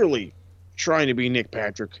clearly trying to be Nick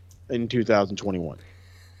Patrick in 2021.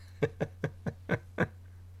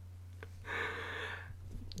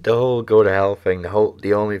 The whole go to hell thing,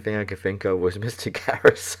 the only thing I could think of was Mr.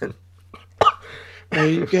 Garrison.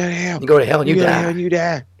 Hey, you gotta help. You go to hell and you die. And you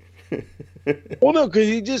die. Well, no, because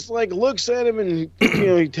he just like looks at him and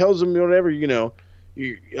he tells him whatever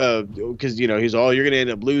because he's all you're gonna end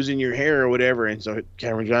up losing your hair or whatever, and so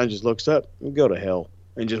Cameron John just looks up and go to hell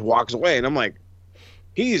and just walks away, and I'm like,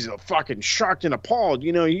 he's fucking shocked and appalled.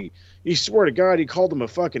 You swear to God he called him a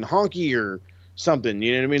fucking honky or something.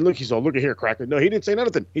 You know what I mean? Look, he's all, look at here, cracker. No, he didn't say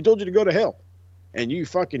nothing. He told you to go to hell, and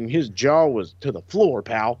his jaw was to the floor,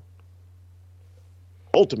 pal.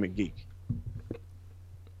 Ultimate geek.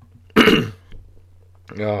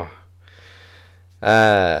 Oh.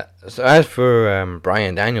 So as for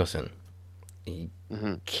Bryan Danielson,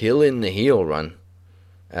 killing the heel run.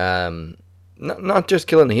 Not just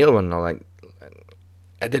killing the heel run. No, like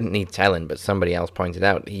I didn't need telling, but somebody else pointed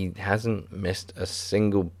out he hasn't missed a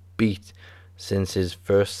single beat since his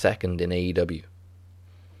first second in AEW.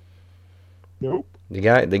 Nope. The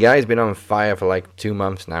guy's been on fire for like 2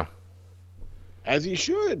 months now. As he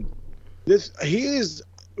should. He is.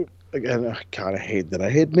 Again, God, I hate that I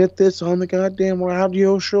admit this on the goddamn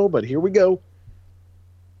radio show, but here we go.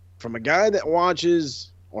 From a guy that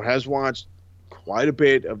watches or has watched quite a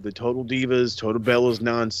bit of the Total Divas, Total Bellas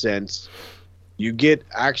nonsense, you get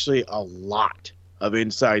actually a lot of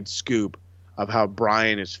inside scoop of how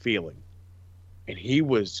Bryan is feeling. And he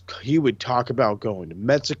would talk about going to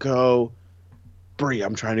Mexico. Brie,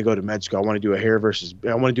 I'm trying to go to Mexico. I want to do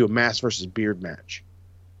a mask versus beard match.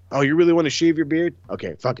 Oh, you really want to shave your beard?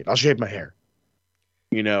 Okay, fuck it. I'll shave my hair.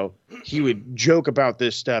 He would joke about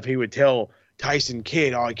this stuff. He would tell Tyson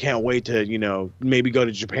Kidd, oh, I can't wait to, maybe go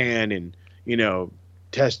to Japan and,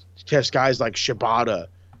 test guys like Shibata.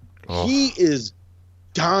 Oh. He is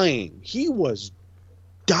dying. He was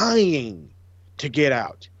dying to get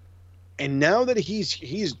out. And now that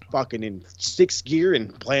he's fucking in 6th gear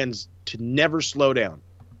and plans to never slow down.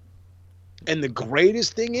 And the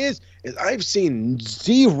greatest thing is I've seen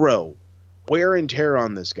zero wear and tear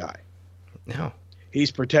on this guy. No. He's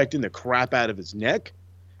protecting the crap out of his neck.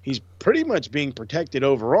 He's pretty much being protected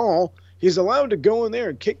overall. He's allowed to go in there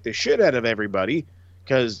and kick the shit out of everybody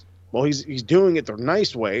because, well, he's doing it the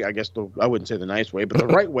nice way. I guess I wouldn't say the nice way, but the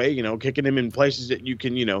right way, kicking him in places that you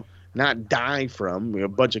can, not die from. A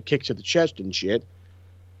bunch of kicks to the chest and shit.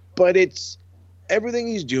 But everything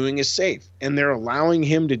he's doing is safe, and they're allowing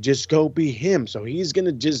him to just go be him. So he's going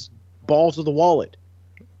to just ball to the wallet.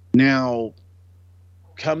 Now,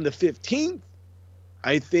 come the 15th,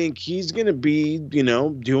 I think he's going to be,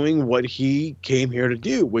 doing what he came here to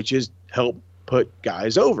do, which is help put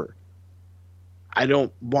guys over. I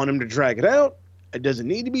don't want him to drag it out. It doesn't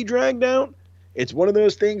need to be dragged out. It's one of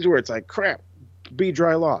those things where it's like, crap,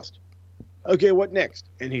 B-Dry lost. Okay, what next?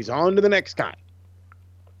 And he's on to the next guy.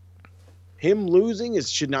 Him losing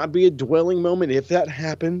should not be a dwelling moment if that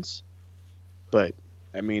happens. But,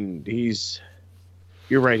 I mean,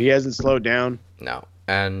 you're right. He hasn't slowed down. No.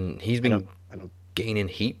 And he's been gaining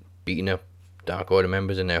heat, beating up Dark Order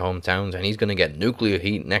members in their hometowns. And he's going to get nuclear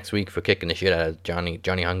heat next week for kicking the shit out of Johnny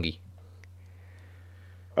Hungy.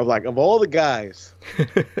 Of all the guys,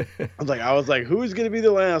 I was like, who's going to be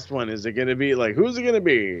the last one? Is it going to be, who's it going to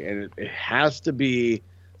be? And it has to be,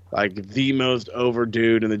 the most over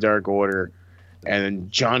dude in the Dark Order, and then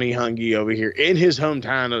Johnny Hungy over here in his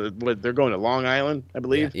hometown. They're going to Long Island, I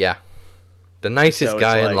believe. Yeah. The nicest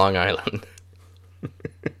guy in Long Island.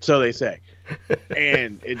 So they say.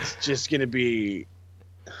 And it's just going to be...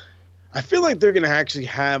 I feel like they're going to actually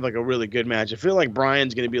have, a really good match. I feel like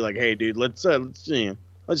Bryan's going to be like, hey, dude, let's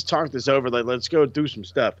talk this over. Let's go through some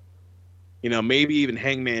stuff. Maybe even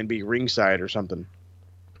Hangman be ringside or something.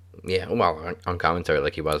 Yeah, well, on commentary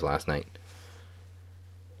like he was last night.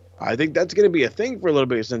 I think that's going to be a thing for a little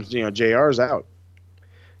bit since, JR's out.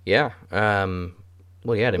 Yeah.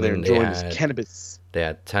 Well, yeah, they're enjoying his cannabis. They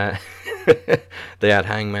had they had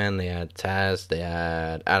Hangman, they had Taz, they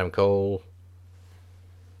had Adam Cole.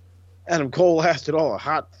 Adam Cole lasted a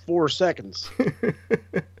hot 4 seconds.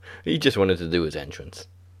 He just wanted to do his entrance.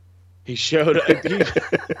 He showed up.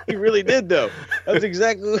 He really did, though. That's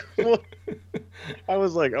exactly what I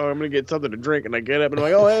was like. Oh, I'm gonna get something to drink, and I get up and I'm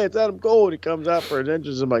like, oh, hey, it's Adam Cole. And he comes out for his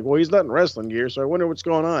entrance. I'm like, well, he's not in wrestling gear, so I wonder what's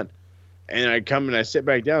going on. And I come and I sit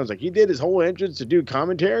back down. It's like he did his whole entrance to do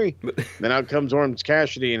commentary. Then out comes Orange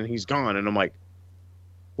Cassidy, and he's gone. And I'm like,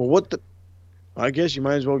 well, what the? I guess you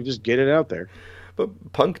might as well just get it out there.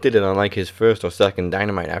 But Punk did it on like his first or second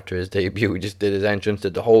Dynamite after his debut. He just did his entrance,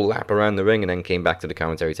 did the whole lap around the ring, and then came back to the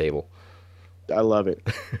commentary table. I love it.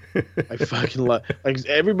 I fucking love. Like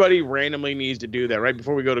everybody randomly needs to do that right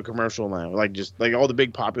before we go to commercial now. Like just like all the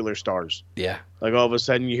big popular stars. Yeah. Like all of a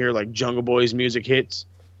sudden you hear like Jungle Boy's music hits.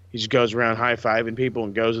 He just goes around high-fiving people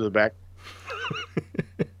and goes to the back.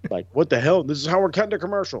 Like, what the hell? This is how we're cutting to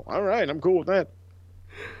commercial. All right, I'm cool with that.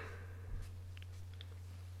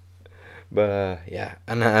 But, yeah.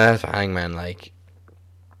 And that's Hangman, like,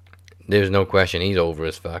 there's no question he's over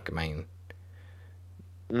as fuck. I mean,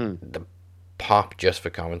 the pop just for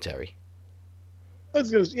commentary. I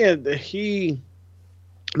was gonna, yeah, the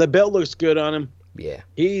belt looks good on him. Yeah.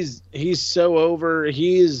 He's so over.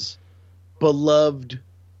 He's beloved.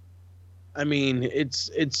 I mean, it's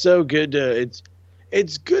so good to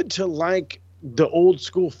it's good to like the old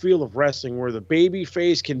school feel of wrestling where the baby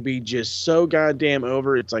face can be just so goddamn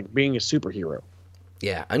over. It's like being a superhero.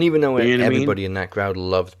 Yeah, and even though You know what I mean? everybody in that crowd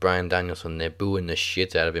loves Bryan Danielson, they're booing the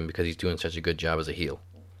shit out of him because he's doing such a good job as a heel.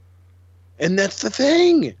 And that's the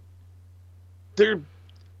thing. They're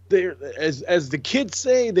as the kids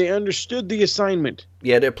say, they understood the assignment.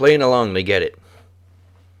 Yeah, they're playing along. They get it.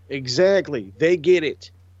 Exactly. They get it.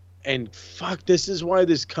 And fuck, this is why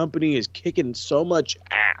this company is kicking so much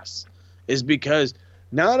ass. Is because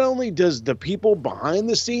not only does the people behind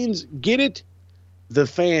the scenes get it, the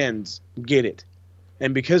fans get it.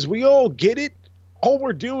 And because we all get it, all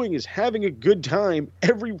we're doing is having a good time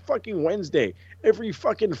every fucking Wednesday, every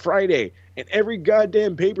fucking Friday, and every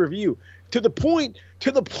goddamn pay-per-view. To the point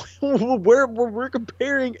where we're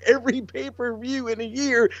comparing every pay-per-view in a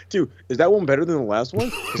year to, is that one better than the last one?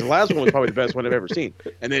 Because the last one was probably the best one I've ever seen.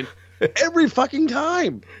 And then every fucking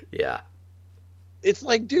time. Yeah. It's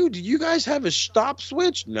like, dude, do you guys have a stop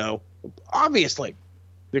switch? No. Obviously.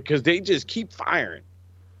 Because they just keep firing.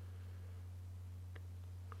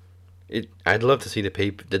 I'd love to see the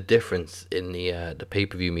difference in the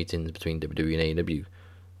pay-per-view meetings between WWE and AEW.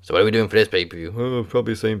 So what are we doing for this pay-per-view? Oh,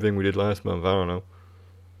 probably the same thing we did last month. I don't know.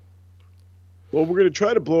 Well, we're going to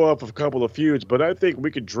try to blow up a couple of feuds, but I think we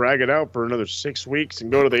could drag it out for another 6 weeks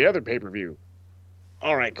and go to the other pay-per-view.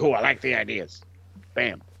 All right, cool. I like the ideas.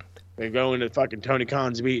 Bam. They go into fucking Tony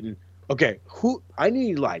Khan's meeting. Okay, I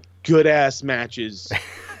need, like, good-ass matches.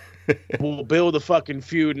 We'll build a fucking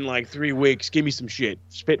feud in, like, 3 weeks. Give me some shit.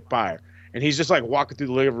 Spitfire. And he's just like walking through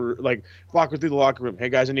the locker room. Hey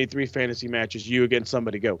guys, I need 3 fantasy matches. You against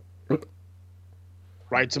somebody, go.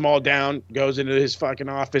 Writes them all down. Goes into his fucking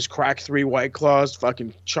office. Cracks 3 White Claws.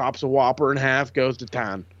 Fucking chops a Whopper in half. Goes to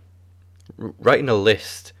town. Writing a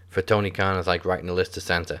list for Tony Khan is like writing a list to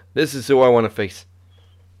Santa. This is who I want to face.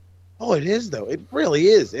 Oh, it is though. It really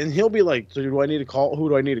is. And he'll be like, "So do I need to call? Who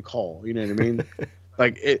do I need to call?" You know what I mean?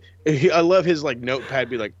 Like I love his like notepad.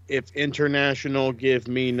 Be like, if international, give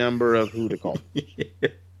me number of who to call.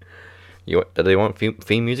 Do they want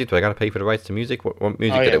theme music? Do I gotta pay for the rights to music? What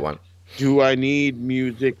music do they want? Do I need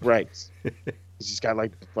music rights? He's just got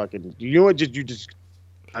like fucking. You know what? You just.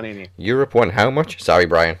 I mean, Europe won how much? Sorry,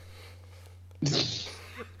 Brian.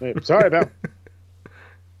 Sorry about.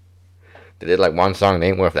 They did like one song. They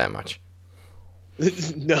ain't worth that much.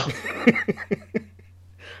 No.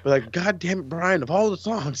 But like, God damn it, Brian! Of all the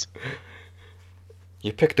songs,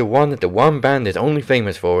 you picked the one that the one band is only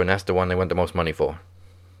famous for, and that's the one they want the most money for.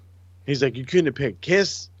 He's like, you couldn't have picked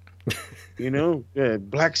Kiss, you know,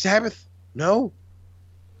 Black Sabbath. No.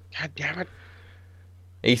 God damn it.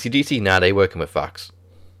 AC/DC? Nah, they working with Fox.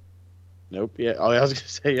 Nope. Yeah. Oh, I was gonna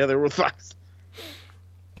say yeah, they were with Fox.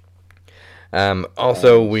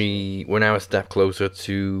 Also, we're now a step closer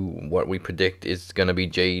to what we predict is going to be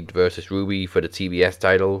Jade versus Ruby for the TBS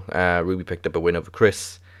title. Ruby picked up a win over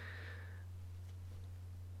Chris.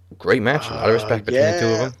 Great match. A lot of respect between the two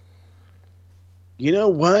of them. You know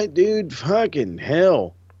what, dude? Fucking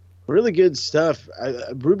hell. Really good stuff.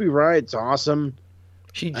 Ruby Riot's awesome.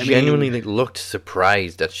 She genuinely looked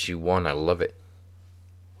surprised that she won. I love it.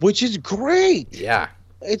 Which is great. Yeah.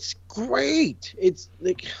 It's great. It's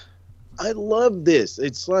like... I love this.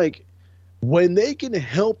 It's like when they can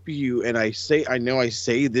help you, and I know I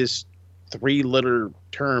say this 3-letter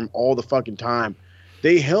term all the fucking time.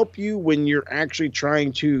 They help you when you're actually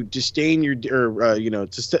trying to sustain your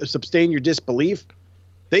disbelief.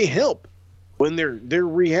 They help. when their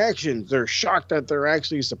reactions, they're shocked that they're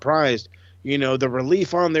actually surprised. You know, the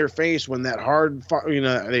relief on their face when that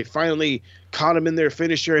they finally caught him in their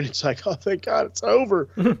finisher, and it's like, oh, thank God, it's over.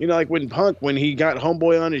 You know, like when Punk, when he got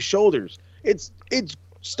Homeboy on his shoulders. It's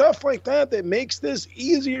stuff like that makes this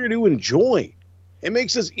easier to enjoy. It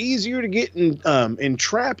makes us easier to get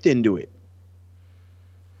entrapped into it.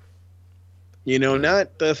 You know,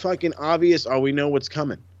 not the fucking obvious, oh, we know what's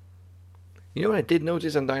coming. You know what I did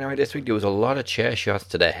notice on Dynamite this week? There was a lot of chair shots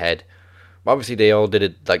to their head. Obviously, they all did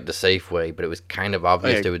it like the safe way, but it was kind of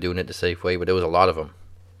obvious they were doing it the safe way, but there was a lot of them.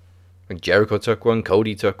 Like Jericho took one,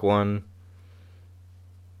 Cody took one.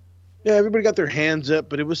 Yeah, everybody got their hands up,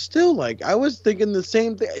 but it was still like, I was thinking the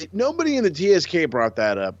same thing. Nobody in the TSK brought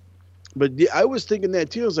that up, but I was thinking that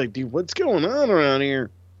too. I was like, dude, what's going on around here?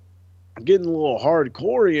 I'm getting a little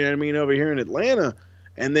hardcore, you know what I mean, over here in Atlanta.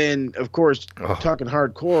 And then, of course, talking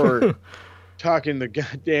hardcore, talking the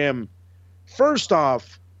goddamn... First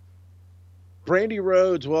off, Brandy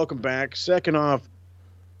Rhodes, welcome back. Second off,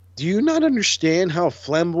 do you not understand how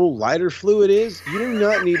flammable lighter fluid is? You do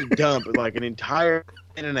not need to dump like an entire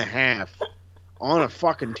and a half on a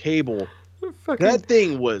fucking table. That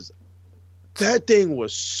thing was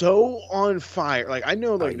so on fire. Like, I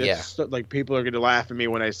know, like, like people are gonna laugh at me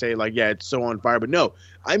when I say, like, yeah, it's so on fire, but no,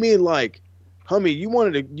 I mean, like, homie, you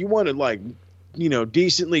wanted like, you know,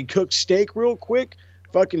 decently cooked steak real quick,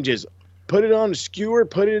 fucking just put it on a skewer,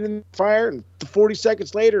 put it in the fire, and 40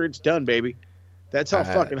 seconds later, it's done, baby. That's how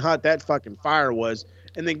fucking hot that fucking fire was.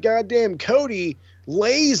 And then goddamn Cody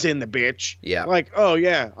lays in the bitch. Yeah. Like, oh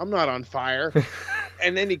yeah, I'm not on fire.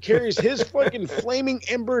 And then he carries his fucking flaming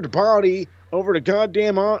embered body over to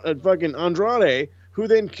goddamn fucking Andrade, who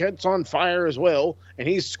then gets on fire as well. And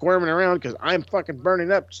he's squirming around because I'm fucking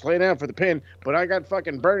burning up, just laying out for the pin, but I got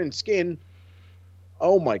fucking burning skin.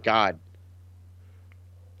 Oh my God.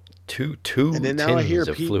 Two and then now tins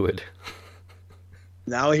of fluid.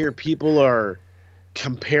 Now I hear people are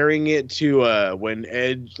comparing it to when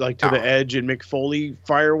Edge, like to the Edge and Mick Foley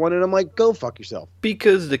fire one, and I'm like, go fuck yourself.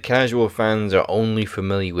 Because the casual fans are only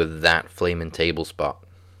familiar with that flaming table spot.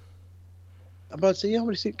 I'm about to say, you know how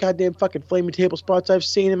many goddamn fucking flaming table spots I've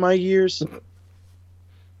seen in my years?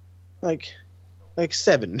 like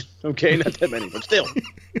 7. Okay, not that many, but still.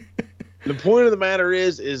 The point of the matter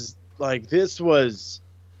is like, this was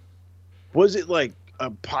it like a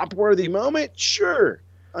pop-worthy moment? Sure.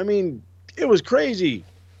 I mean, it was crazy.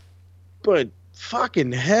 But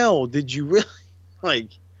fucking hell, did you really, like,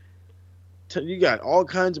 you got all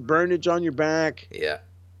kinds of burnage on your back. Yeah.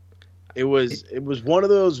 It was one of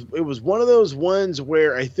those ones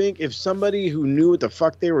where I think if somebody who knew what the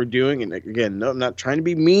fuck they were doing, and again, no, I'm not trying to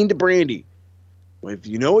be mean to Brandy, but if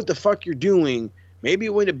you know what the fuck you're doing, maybe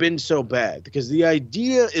it wouldn't have been so bad. Because the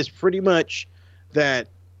idea is pretty much that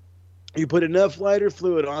you put enough lighter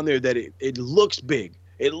fluid on there that it looks big.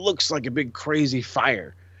 It looks like a big crazy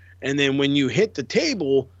fire. And then when you hit the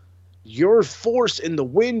table, your force and the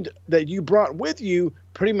wind that you brought with you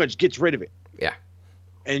pretty much gets rid of it. Yeah.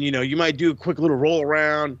 And, you know, you might do a quick little roll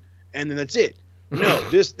around, and then that's it. No,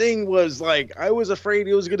 this thing was like, I was afraid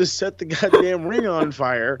it was going to set the goddamn ring on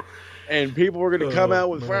fire, and people were going to come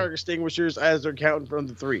out with fire extinguishers as they're counting from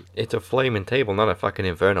the 3. It's a flaming table, not a fucking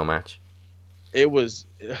Inferno match. It was...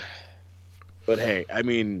 But hey, I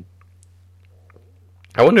mean...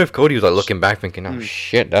 I wonder if Cody was like looking back thinking, oh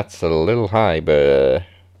shit, that's a little high, but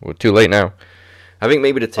we're too late now. I think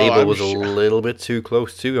maybe the table was a little bit too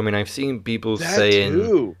close too. I mean, I've seen people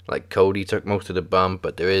saying like Cody took most of the bump,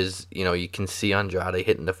 but there is, you know, you can see Andrade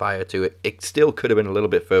hitting the fire too. It still could have been a little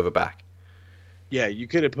bit further back. Yeah, you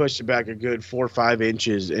could have pushed it back a good 4 or 5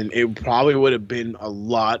 inches, and it probably would have been a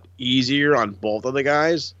lot easier on both of the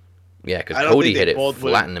guys. Yeah, because Cody hit it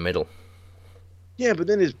flat in the middle. Yeah, but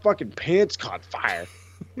then his fucking pants caught fire.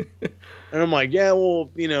 And I'm like, yeah, well,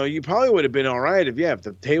 you know, you probably would have been all right if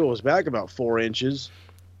the table was back about 4 inches.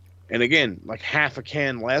 And again, like half a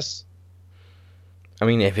can less. I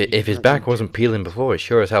mean, if his back wasn't peeling before, it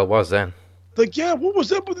sure as hell was then. Like, yeah, what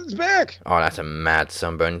was up with his back? Oh, that's a mad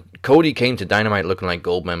sunburn. Cody came to Dynamite looking like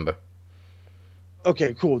Goldmember.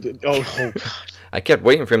 Okay, cool. Oh God. I kept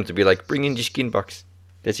waiting for him to be like, bring in the skin box.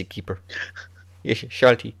 There's a keeper. Yes,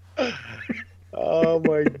 Shalty. Oh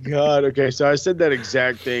my God. Okay, so I said that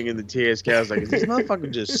exact thing in the TSK. I was like, is this motherfucker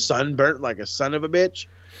just sunburnt like a son of a bitch?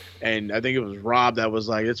 And I think it was Rob that was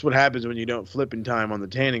like, that's what happens when you don't flip in time on the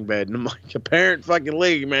tanning bed. And I'm like, apparent fucking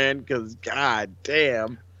league, man, because god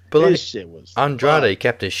damn. But this shit was Andrade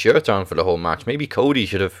kept his shirt on for the whole match. Maybe Cody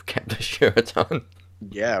should have kept his shirt on.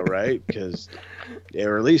 Yeah, right, because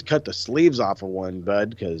or at least cut the sleeves off of one, bud,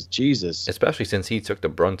 because Jesus. Especially since he took the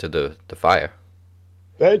brunt of the fire.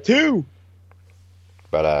 That too.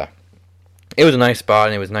 But it was a nice spot,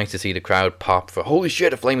 and it was nice to see the crowd pop for holy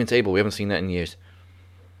shit, a flaming table. We haven't seen that in years.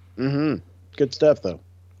 Good stuff though.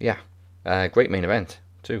 Yeah, great main event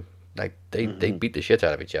too. Like they beat the shit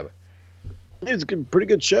out of each other. It's a pretty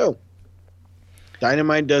good show.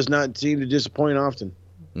 Dynamite does not seem to disappoint often.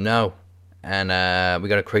 No, and we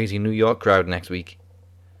got a crazy New York crowd next week.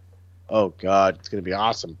 Oh God, it's gonna be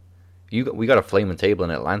awesome. We got a flaming table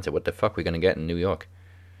in Atlanta. What the fuck we gonna get in New York?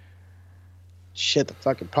 Shit, the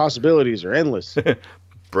fucking possibilities are endless.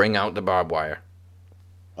 Bring out the barbed wire.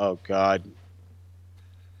 Oh God,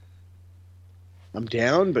 I'm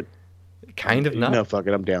down, but Kind of not. No, fuck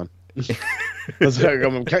it, I'm down. It's like,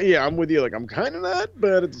 I'm with you. Like I'm kind of not,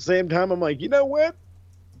 but at the same time, I'm like, you know what?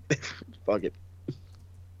 Fuck it.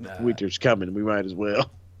 Winter's coming. We might as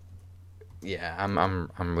well. Yeah,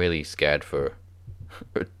 I'm really scared for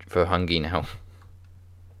Hungy now.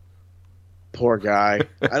 Poor guy.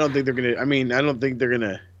 I don't think they're gonna. I mean, I don't think they're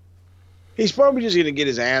gonna. He's probably just gonna get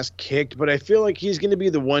his ass kicked, but I feel like he's gonna be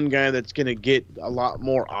the one guy that's gonna get a lot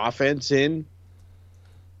more offense in.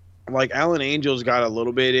 Like Alan Angel's got a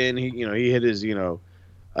little bit in. He hit his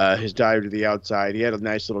his dive to the outside. He had a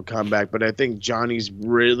nice little comeback, but I think Johnny's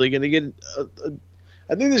really gonna get. I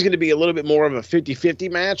think there's gonna be a little bit more of a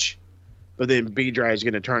 50-50 match, but then B-Dry is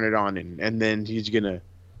gonna turn it on and then he's gonna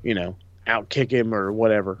outkick him or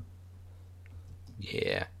whatever.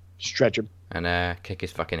 Yeah. Stretch him. And kick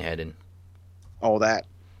his fucking head in. All that.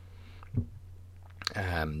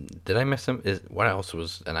 Did I miss some? What else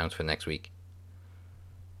was announced for next week?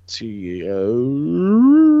 I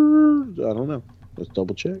don't know. Let's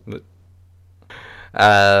double check.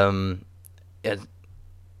 Yeah.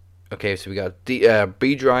 Okay, so we got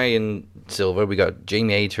B-Dry and Silver. We got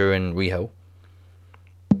Jamie Hayter and Riho.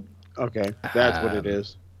 Okay, that's what it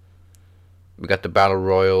is. We got the Battle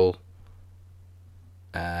Royal.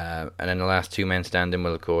 And then the last two men standing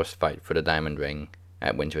will, of course, fight for the Diamond Ring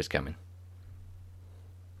at Winter is Coming.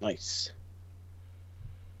 Nice.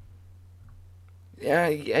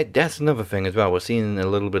 Yeah, that's another thing as well. We're seeing a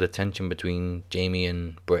little bit of tension between Jamie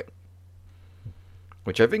and Britt,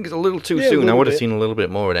 which I think is a little too soon. I would have seen a little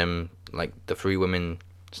bit more of them, like the three women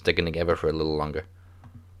sticking together for a little longer.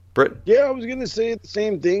 Britt? Yeah, I was gonna say the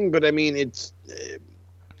same thing, but I mean,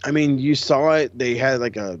 you saw it. They had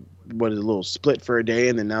like a little split for a day,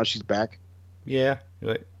 and then now she's back. Yeah,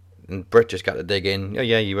 and Britt just got to dig in. Oh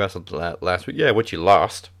yeah, you wrestled last week. Yeah, which you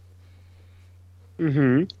lost.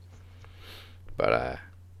 Mm-hmm. But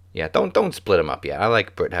yeah, don't split them up yet. I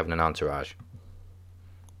like Britt having an entourage,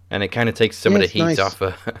 and it kind of takes some of the heat off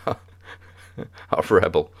off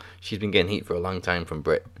Rebel. She's been getting heat for a long time from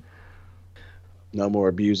Britt. No more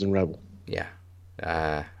abusing Rebel. Yeah,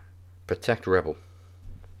 protect Rebel.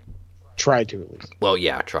 Try to at least. Well,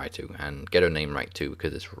 yeah, try to, and get her name right too,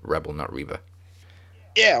 because it's Rebel, not Reva.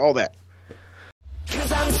 Yeah, all that.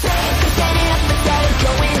 'Cause I'm sick of standing up instead of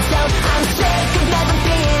going south. I'm sick of never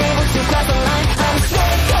being able to cross the line. I'm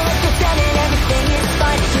sick of pretending everything is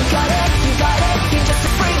fine. You got it, you're just a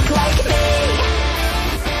freak like me.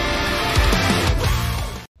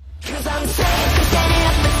 'Cause I'm sick of standing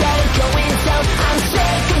up instead of going south. I'm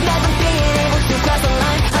sick of never being able to cross the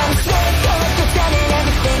line. I'm sick of pretending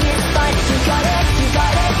everything is fine. You got it,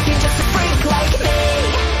 you're just a freak like me.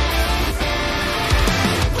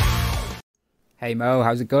 Hey Mo,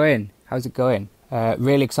 how's it going?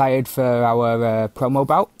 Really excited for our promo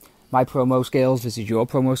bout. My promo skills versus your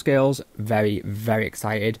promo skills. Very, very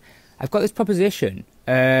excited. I've got this proposition.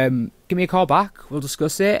 Give me a call back. We'll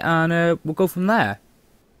discuss it and we'll go from there.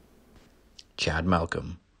 Chad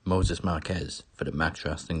Malcolm, Moses Marquez for the Max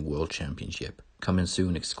Wrestling World Championship. Coming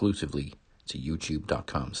soon exclusively to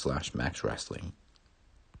youtube.com/maxwrestling.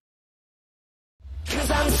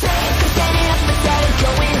 'Cause I'm sick of standing up instead of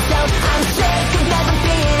going south. I'm sick of never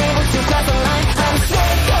being able to cross the line. I'm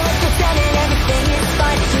sick of pretending everything is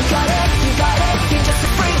fine. You got it, you're just a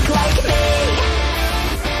freak like me.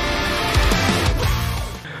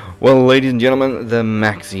 Well, ladies and gentlemen, the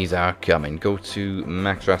Maxies are coming. Go to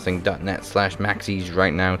maxwrestling.net/Maxies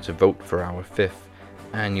right now to vote for our 5th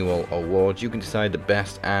annual awards. You can decide the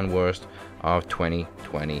best and worst of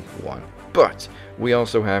 2021. But we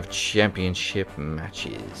also have championship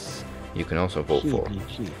matches you can also vote for.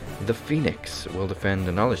 The Phoenix will defend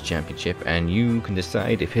the Knowledge Championship, and you can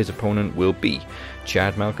decide if his opponent will be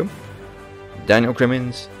Chad Malcolm, Daniel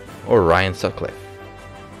Crimmins, or Ryan Sutcliffe.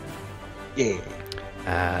 Yeah.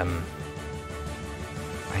 I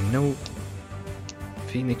know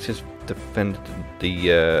Phoenix has defended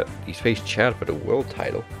he's faced Chad for the world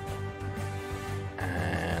title.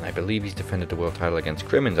 And I believe he's defended the world title against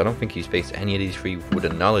Crimmins. I don't think he's faced any of these three with a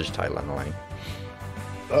Knowledge title on the line.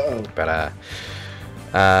 Uh-oh. But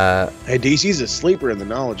Hey, DC's a sleeper in the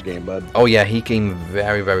knowledge game, bud. Oh yeah, he came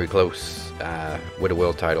very, very close with a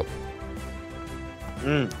world title.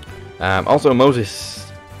 Also,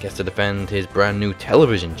 Moses gets to defend his brand new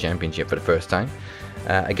television championship for the first time.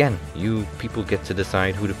 Again, you people get to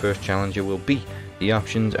decide who the first challenger will be. The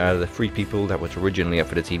options are the three people that was originally up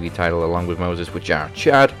for the TV title along with Moses, which are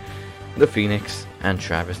Chad, the Phoenix, and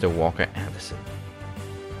Travis the Walker Anderson.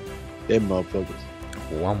 Them motherfuckers.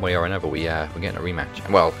 One way or another, we're getting a rematch.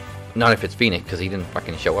 Well, not if it's Phoenix, because he didn't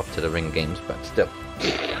fucking show up to the ring games, but still.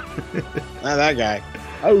 Not that guy.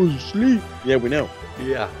 I was asleep. Yeah, we know.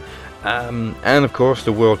 Yeah. And of course,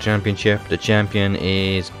 the World Championship. The champion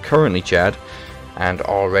is currently Chad, and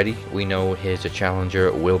already we know his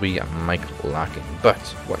challenger will be Mike Larkin. But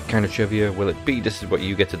what kind of trivia will it be? This is what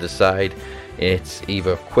you get to decide. It's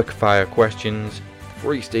either quick fire questions,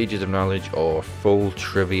 3 stages of knowledge, or full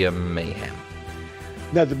trivia mayhem.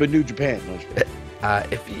 Nothing but New Japan.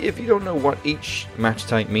 If you don't know what each match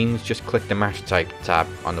type means, just click the match type tab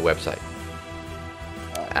on the website.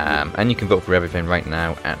 And you can vote for everything right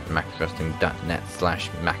now at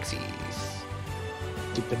maxwrestling.net/maxis.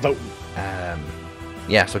 Get the voting.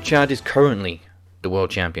 Yeah, so Chad is currently the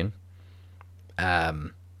world champion.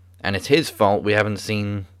 And it's his fault we haven't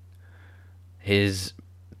seen his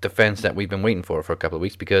defense that we've been waiting for a couple of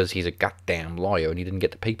weeks, because he's a goddamn lawyer and he didn't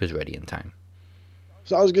get the papers ready in time.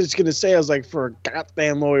 So I was just going to say, I was like, for a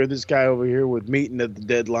goddamn lawyer, this guy over here with meeting of the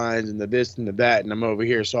deadlines and the this and the that, and I'm over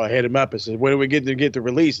here. So I hit him up and said, when do we get the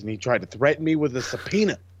release? And he tried to threaten me with a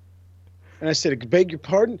subpoena. And I said, I beg your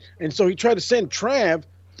pardon? And so he tried to send Trav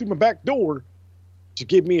through my back door to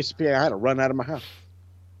give me a subpoena. I had to run out of my house.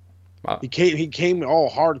 Wow. He came all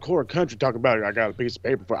hardcore country talking about it. I got a piece of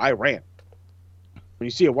paper for I ran. When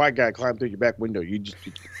you see a white guy climb through your back window, you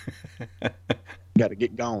got to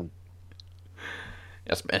get gone.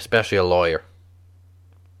 Especially a lawyer.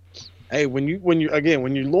 Hey, when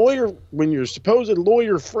your supposed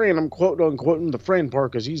lawyer friend, I'm quote unquoting the friend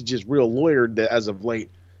part because he's just real lawyered as of late,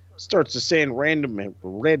 starts to send random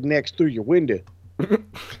rednecks through your window.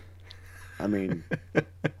 I mean,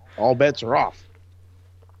 all bets are off.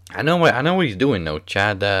 I know what he's doing though.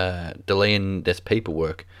 Chad delaying this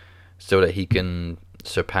paperwork so that he can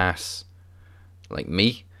surpass like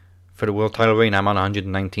me for the world title reign. I'm on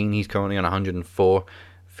 119. He's currently on 104.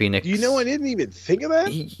 Phoenix. You know, I didn't even think of that.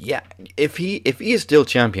 If he is still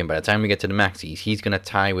champion by the time we get to the Maxis, he's gonna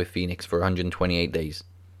tie with Phoenix for 128 days.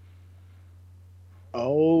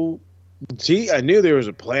 Oh, see, I knew there was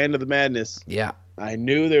a plan to the madness. Yeah. I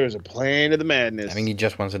knew there was a plan to the madness. I think he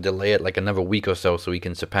just wants to delay it like another week or so he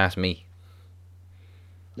can surpass me.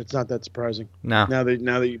 It's not that surprising. No. Now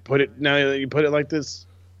that you put it like this.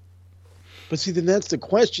 But see, then that's the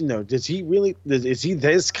question though. Is he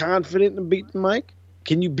this confident in beating Mike?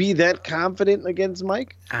 Can you be that confident against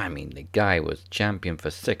Mike? I mean, the guy was champion for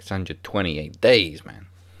 628 days, man.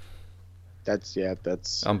 That's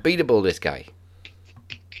unbeatable, this guy.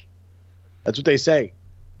 That's what they say.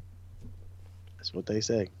 That's what they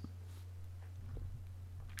say.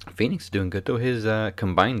 Phoenix is doing good though. His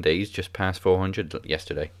combined days just passed 400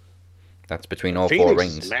 yesterday. That's between all Phoenix 4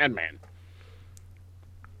 rings. Is a madman.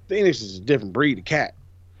 Phoenix is a different breed of cat.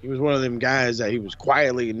 He was one of them guys that he was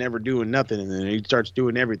quietly and never doing nothing, and then he starts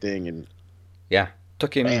doing everything, and yeah,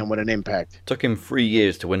 man, what an impact! Took him 3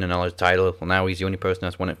 years to win another title. Well, now he's the only person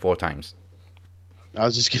that's won it 4 times. I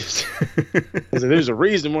was just gonna say, there's a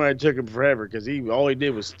reason why it took him forever, because all he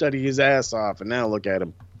did was study his ass off, and now look at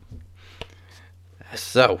him.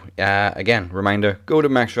 So, again, reminder, go to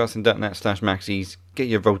maxwrestling.net/maxis, get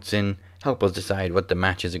your votes in, help us decide what the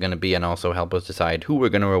matches are going to be, and also help us decide who we're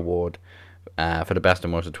going to reward for the best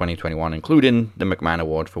and worst of 2021, including the McMahon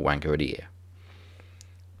Award for Wanker of the Year.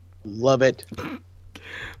 Love it.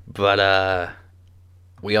 But,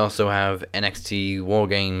 we also have NXT War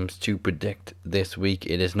Games to predict this week.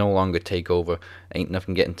 It is no longer TakeOver. Ain't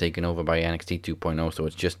nothing getting taken over by NXT 2.0, so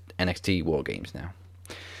it's just NXT War Games now.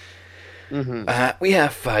 We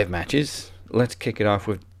have 5 matches. Let's kick it off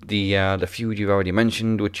with the feud you've already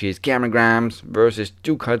mentioned, which is Cameron Grimes versus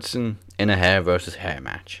Duke Hudson in a hair versus hair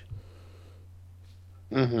match.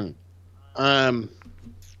 As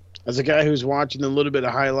a guy who's watching a little bit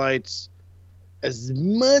of highlights, as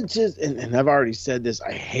much as, and I've already said this,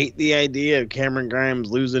 I hate the idea of Cameron Grimes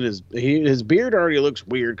losing his beard already looks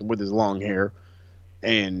weird with his long hair,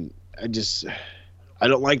 and I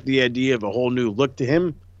don't like the idea of a whole new look to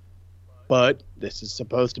him. But this is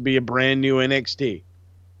supposed to be a brand new NXT.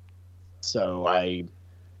 So I'm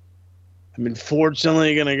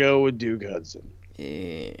unfortunately going to go with Duke Hudson.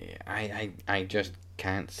 Yeah, I just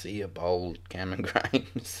can't see a bold Cameron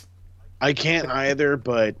Grimes. I can't either,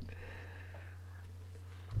 but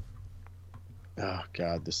Oh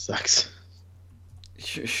God, this sucks.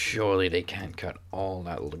 Surely they can't cut all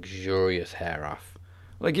that luxurious hair off.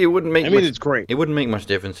 Like it wouldn't make. I mean, much, it's great. It wouldn't make much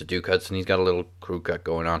difference to Duke Hudson. He's got a little crew cut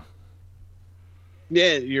going on.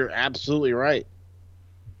 Yeah, you're absolutely right.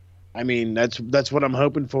 I mean, that's what I'm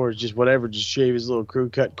hoping for is just whatever, just shave his little crew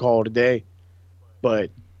cut, call it a day. But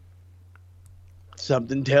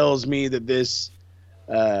something tells me that this,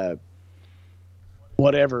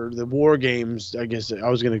 whatever, the War Games, I guess I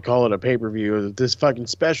was going to call it a pay-per-view, that this fucking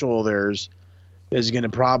special of theirs is going to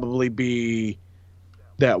probably be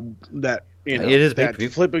that you know, It is that pay-per-view.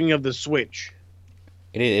 flipping of the switch.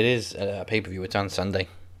 It is a pay-per-view. It's on Sunday.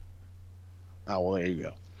 Oh, well, there you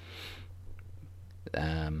go.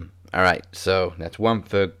 All right, so that's one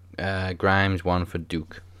for Grimes, one for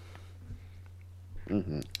Duke.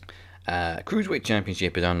 Mm-hmm. Cruiserweight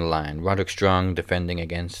Championship is on the line. Roderick Strong defending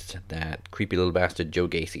against that creepy little bastard Joe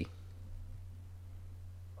Gacy.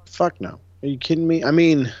 Fuck no. Are you kidding me? I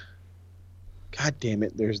mean, God damn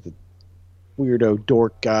it. There's the weirdo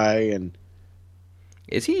dork guy, and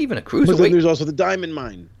Is he even a but then cruiserweight? there's also the Diamond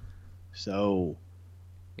Mine. So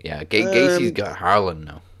Yeah, Gacy's got Harlan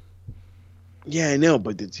now. yeah, I know,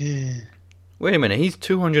 but it's, Wait a minute, he's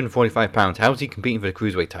 245 pounds. How's he competing for the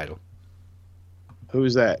cruiserweight title?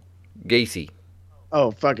 who's that? Gacy.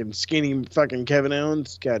 Oh, fucking skinny fucking Kevin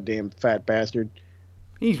Owens, goddamn fat bastard.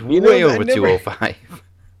 He's You know, way I over never- 205.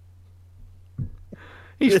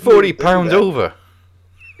 He's 40 pounds over.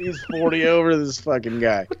 He's 40 over this fucking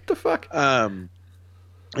guy. What the fuck?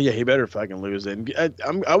 Yeah, he better fucking lose it.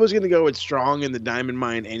 I was gonna go with Strong in the Diamond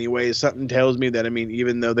Mine anyway. Something tells me that, I mean,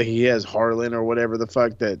 even though that he has Harlan or whatever the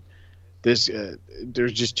fuck, that this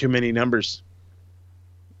there's just too many numbers.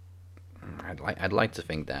 I'd like to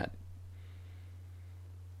think that.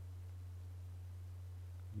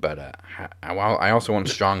 But I also want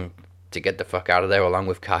Strong to get the fuck out of there along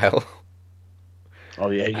with Kyle. Oh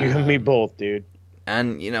yeah, you and me both, dude.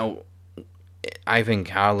 And, you know, I think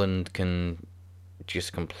Harlan can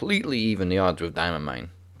just completely even the odds with Diamond Mine.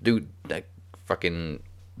 Dude, that fucking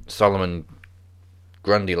Solomon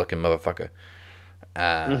Grundy looking motherfucker.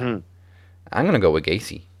 I'm going to go with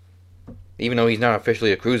Gacy. Even though he's not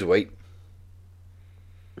officially a cruiserweight.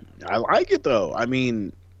 I like it though. I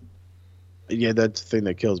mean, yeah, that's the thing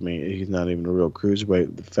that kills me. He's not even a real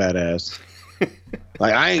cruiserweight, the fat ass.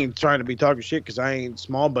 Like, I ain't trying to be talking shit because I ain't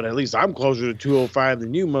small, but at least I'm closer to 205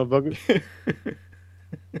 than you, motherfucker.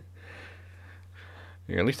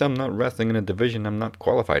 Yeah, at least I'm not wrestling in a division I'm not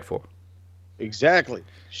qualified for. Exactly.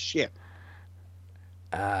 Shit.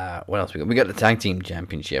 What else we got? We got the tag team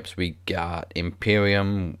championships. We got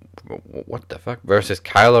Imperium, what the fuck, versus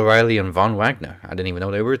Kyle O'Reilly and Von Wagner. I didn't even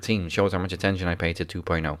know they were a team. Shows how much attention I pay to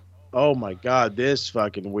 2.0. Oh my god, this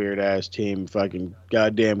fucking weird ass team, fucking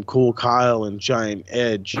goddamn Cool Kyle and Giant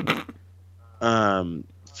Edge. He's so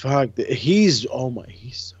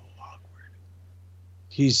awkward.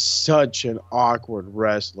 He's such an awkward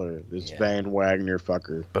wrestler, this Yeah. Van Wagner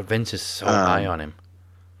fucker. But Vince is so high on him.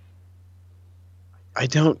 I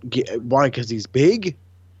don't get why, because he's big.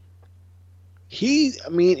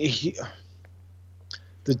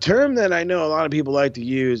 The term that I know a lot of people like to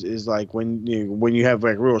use is like when you have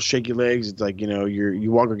like real shaky legs, it's like, you know,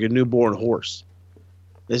 you walk like a newborn horse.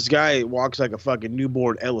 This guy walks like a fucking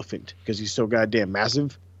newborn elephant because he's so goddamn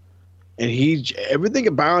massive, and everything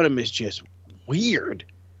about him is just weird.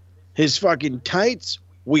 His fucking tights,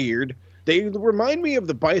 weird. They remind me of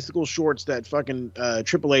the bicycle shorts that fucking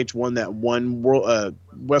Triple H won that one world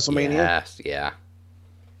WrestleMania Yes, yeah.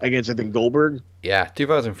 against, I think, Goldberg. Yeah,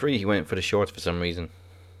 2003 he went for the shorts for some reason.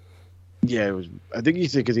 Yeah, it was. I think he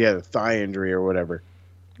said because he had a thigh injury or whatever.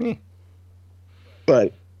 Hmm.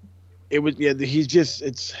 But it was, yeah.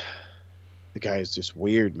 The guy is just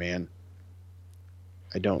weird, man.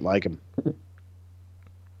 I don't like him.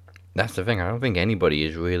 That's the thing. I don't think anybody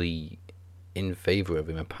is really in favor of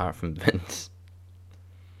him apart from Vince.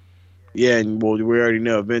 Yeah, and well, we already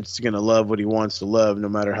know Vince is gonna love what he wants to love, no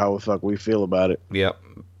matter how the fuck we feel about it. Yep.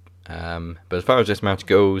 But as far as this match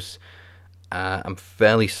goes, I'm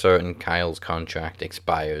fairly certain Kyle's contract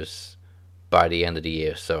expires by the end of the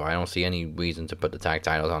year, so I don't see any reason to put the tag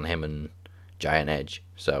titles on him and Giant Edge.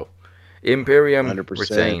 So, Imperium 100%.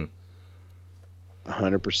 retain.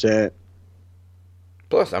 100%.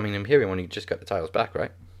 Plus, I mean, Imperium only just got the titles back,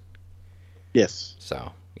 right? Yes.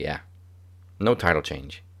 So, yeah. No title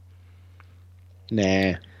change.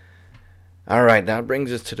 Nah. Alright, that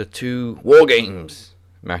brings us to the 2 War Games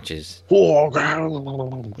matches. Oh,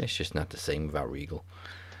 It's just not the same without Regal.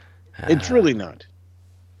 it's really not.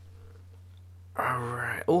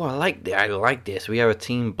 Alright. Oh, I like this. We have a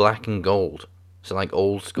team black and gold. So like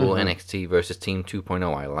old school NXT versus team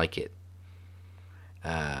 2.0. I like it.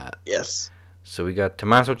 Yes. So we got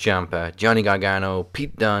Tommaso Ciampa, Johnny Gargano,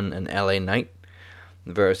 Pete Dunne, and LA Knight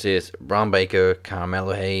versus Braun Baker,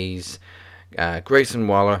 Carmelo Hayes, Grayson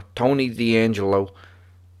Waller, Tony D'Angelo,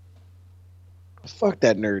 Fuck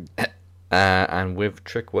that nerd. and with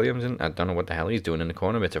Trick Williams. And I don't know what the hell he's doing in the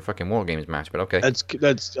corner. It's a fucking War Games match, but okay.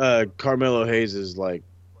 That's Carmelo Hayes' like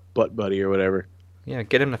butt buddy or whatever. Yeah,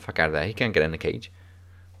 get him the fuck out of there. He can't get in the cage.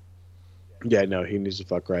 Yeah, no, he needs to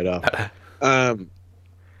fuck right off.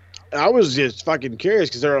 I was just fucking curious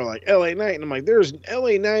because they're all like LA Knight, and I'm like, there's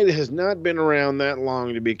LA Knight has not been around that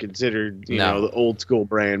long to be considered, you know, the old school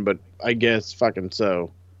brand, but I guess fucking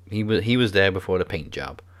so. He was there before the paint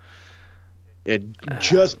job. Yeah,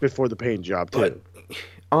 just before the paint job too. But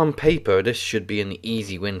on paper, this should be an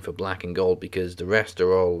easy win for Black and Gold because the rest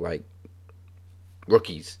are all like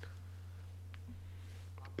rookies.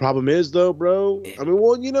 Problem is though, bro. I mean,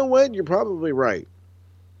 well, you know what? You're probably right.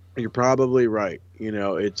 You're probably right. You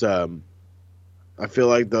know, it's I feel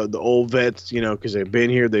like the old vets, you know, because they've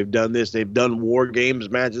been here, they've done this, they've done War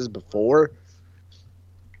Games matches before.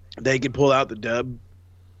 They could pull out the dub.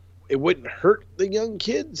 It wouldn't hurt the young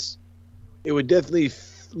kids. It would definitely,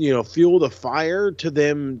 you know, fuel the fire to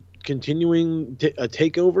them continuing a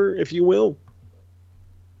takeover, if you will.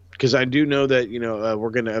 Because I do know that, you know, we're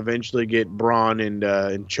going to eventually get Braun and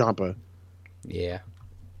Ciampa. Yeah.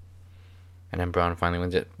 And then Braun finally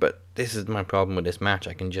wins it. But this is my problem with this match.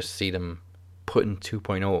 I can just see them putting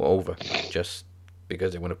 2.0 over just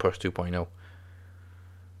because they want to push 2.0.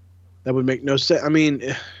 That would make no sense. I mean,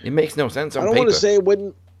 it makes no sense on paper. I don't want to say it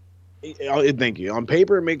wouldn't. Thank you. On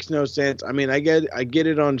paper, it makes no sense. I mean, I get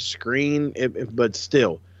it on screen, but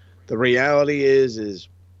still, the reality is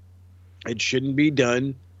it shouldn't be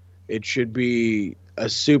done. It should be a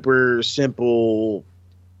super simple.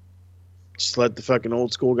 Just let the fucking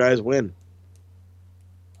old school guys win.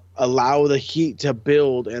 Allow the heat to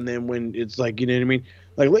build, and then when it's like, you know what I mean,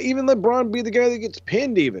 like even let Braun be the guy that gets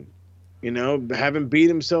pinned, even. You know, have him beat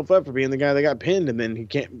himself up for being the guy that got pinned, and then he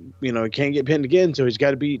can't get pinned again, so he's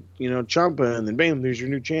got to beat, you know, Ciampa, and then bam, there's your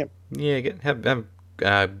new champ. Yeah, have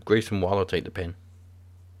Grayson Waller take the pin.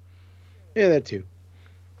 Yeah, that too.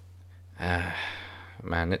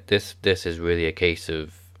 Man, this is really a case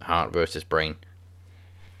of heart versus brain.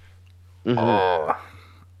 Mm-hmm. Oh,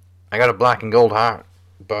 I got a Black and Gold heart,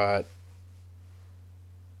 but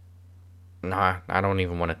nah, I don't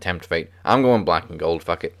even want to tempt fate. I'm going Black and Gold.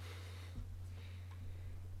 Fuck it.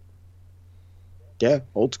 Yeah,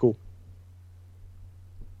 old school.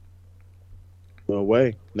 No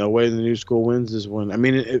way the new school wins this one. I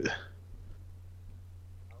mean,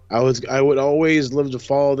 I would always love to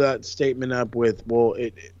follow that statement up with, well,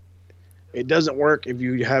 it doesn't work if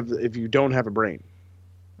you don't have a brain.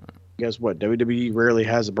 Guess what? WWE rarely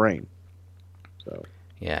has a brain. So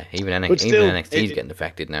yeah, even NXT is getting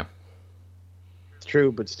affected now. It's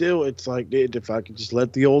true, but still, it's like, if I could just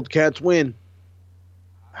let the old cats win.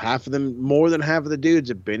 More than half of the dudes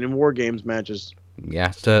have been in War Games matches. Yeah,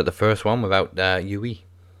 it's the first one without UE.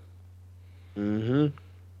 Mm-hmm.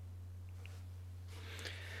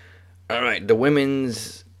 All right, the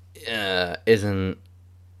women's isn't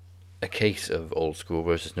a case of old school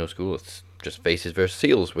versus no school. It's just faces versus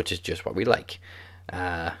heels, which is just what we like.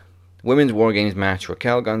 Women's War Games match: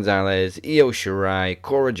 Raquel Gonzalez, Io Shirai,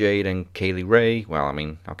 Cora Jade, and Kaylee Ray. Well, I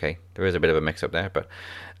mean, okay, there is a bit of a mix-up there, but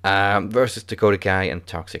versus Dakota Kai and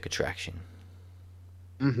Toxic Attraction.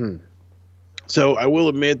 Mm-hmm. So I will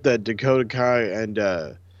admit that Dakota Kai and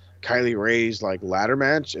Kylie Ray's like ladder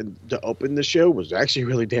match and to open the show was actually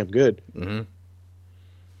really damn good.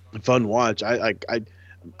 Mm-hmm. Fun watch. I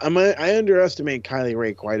underestimate Kylie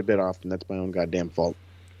Ray quite a bit often. That's my own goddamn fault.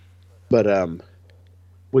 But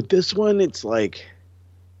with this one, it's like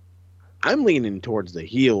I'm leaning towards the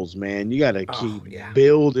heels, man. You got to keep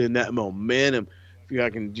building that momentum. If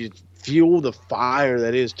you can just fuel the fire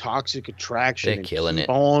that is Toxic Attraction. They're and killing keep it.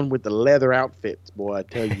 On with the leather outfits, boy. I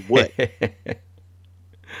tell you what.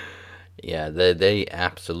 Yeah, they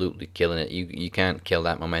absolutely killing it. You can't kill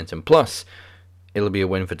that momentum. Plus, it'll be a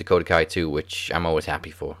win for Dakota Kai too, which I'm always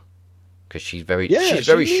happy for, because she's very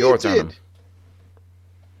short on him.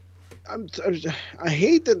 I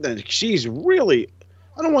hate that she's really,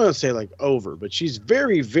 I don't want to say like over, but she's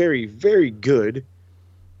very, very, very good,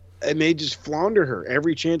 and they just flounder her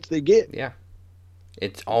every chance they get. Yeah,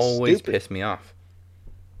 it's always pissed me off.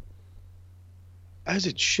 As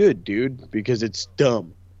it should, dude, because it's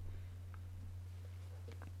dumb.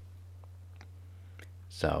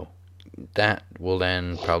 So that will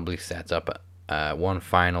then probably set up one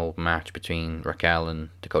final match between Raquel and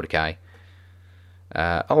Dakota Kai.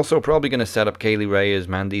 Also probably going to set up Kaylee Ray as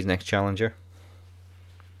Mandy's next challenger.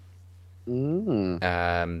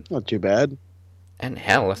 Not too bad. And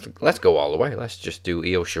hell, let's go all the way. Let's just do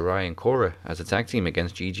Io Shirai and Cora as a tag team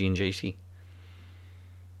against Gigi and JC.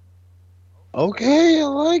 Okay, I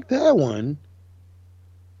like that one.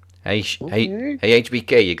 Hey, Okay. hey,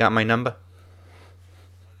 HBK, you got my number?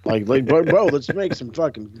 Like, bro, let's make some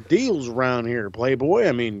fucking deals around here, Playboy.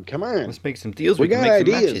 I mean, come on. Let's make some deals. We can got make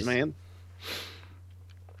some ideas, matches. man.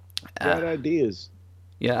 Got ideas.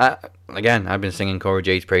 Yeah, again, I've been singing Cora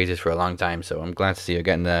Jade's praises for a long time, so I'm glad to see her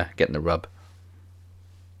getting the rub.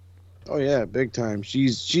 Oh yeah, big time.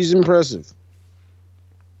 She's impressive.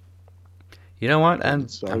 You know what? And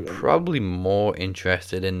So- I'm probably more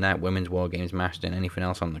interested in that women's War Games match than anything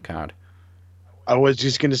else on the card. I was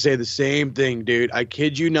just gonna say the same thing, dude. I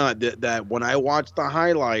kid you not that when I watched the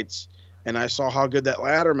highlights and I saw how good that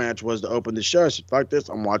ladder match was to open the show, I said, "Fuck this!"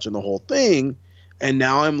 I'm watching the whole thing, and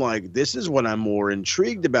now I'm like, this is what I'm more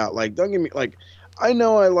intrigued about. Like, don't get me like, I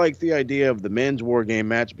know I like the idea of the men's War Game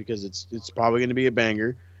match because it's probably gonna be a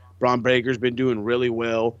banger. Braun Breaker's been doing really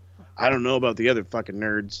well. I don't know about the other fucking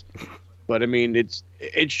nerds, but I mean,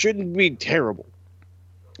 it shouldn't be terrible.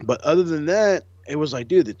 But other than that, it was like,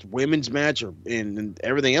 dude, it's women's match, and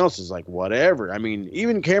everything else is like whatever. I mean,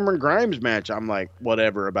 even Cameron Grimes match, I'm like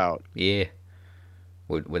whatever about. Yeah,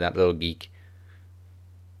 with that little geek.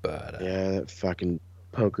 But Yeah, that fucking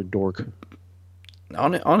poker dork.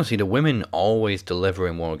 honestly, the women always deliver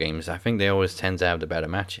in War Games. I think they always tend to have the better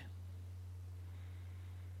match.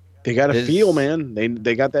 They got a There's- feel, man.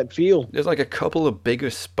 They got that feel. There's like a couple of bigger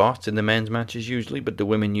spots in the men's matches usually, but the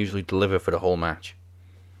women usually deliver for the whole match.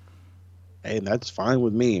 Hey, that's fine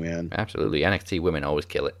with me, man. Absolutely, NXT women always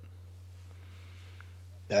kill it.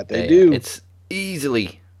 That they do. It's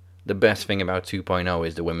easily the best thing about 2.0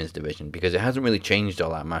 is the women's division because it hasn't really changed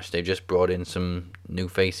all that much. They've just brought in some new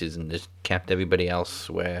faces and just kept everybody else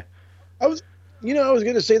where. I was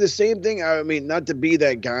gonna say the same thing. I mean, not to be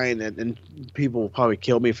that guy, and people will probably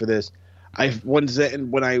kill me for this.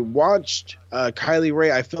 When I watched Kylie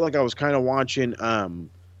Ray, I felt like I was kind of watching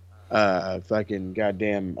fucking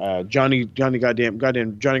goddamn Johnny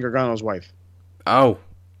Gargano's wife, Oh,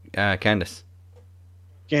 Candice.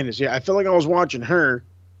 Candice. Yeah, I felt like I was watching her,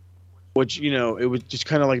 which it was just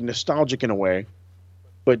kind of like nostalgic in a way,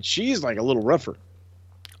 but she's like a little rougher.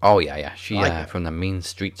 Oh yeah. She I like it. from the mean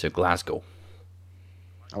streets of Glasgow.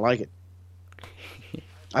 I like it.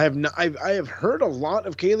 I have heard a lot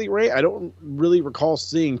of Kaylee Ray. I don't really recall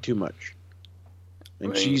seeing too much,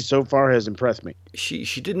 and she so far has impressed me. She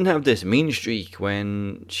didn't have this mean streak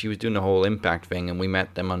when she was doing the whole Impact thing, and we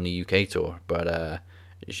met them on the UK tour. But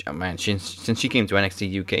man, since she came to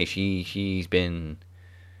NXT UK, she's been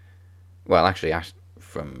well. Actually,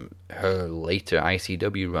 from her later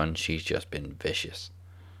ICW run, she's just been vicious.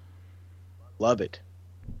 Love it.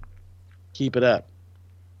 Keep it up.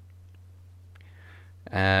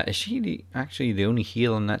 Is she actually the only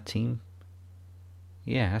heel on that team?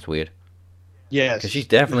 Yeah, that's weird. Yes. Because she's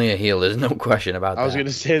definitely a heel. There's no question about that. I was gonna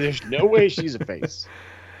say there's no way she's a face.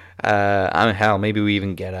 Hell, maybe we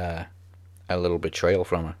even get a little betrayal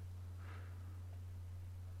from her.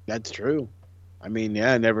 That's true. I mean,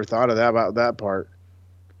 yeah, I never thought of that about that part.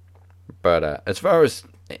 But as far as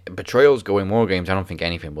betrayals go in War Games, I don't think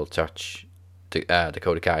anything will touch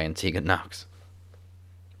Dakota Kai and Tegan Knox.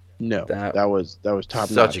 No, That- that was top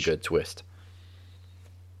Such notch. a good twist.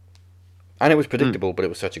 And it was predictable, but it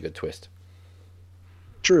was such a good twist.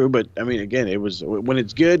 True, but I mean, again, it was when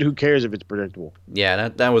it's good. Who cares if it's predictable? Yeah,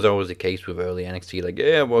 that was always the case with early NXT. Like,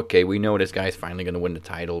 yeah, well, okay, we know this guy's finally going to win the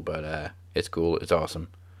title, but it's cool, it's awesome.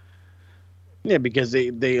 Yeah, because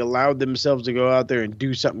they allowed themselves to go out there and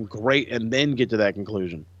do something great and then get to that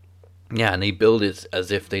conclusion. Yeah, and they build it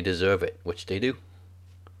as if they deserve it, which they do.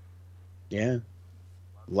 Yeah,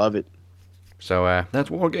 love it. So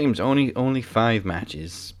that's War Games. Only 5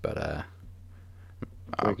 matches, but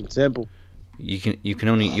Quick and simple. you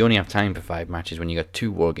only have time for 5 matches when you got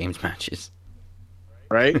 2 War Games matches.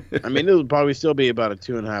 Right? I mean, it'll probably still be about a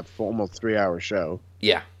 2.5, almost 3-hour show.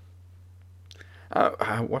 Yeah.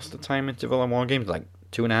 What's the time interval on War Games? Like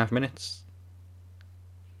 2.5 minutes?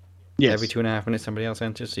 Yes. Every 2.5 minutes somebody else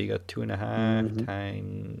enters, so you got 2.5 Mm-hmm.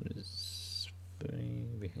 times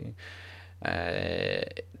 3.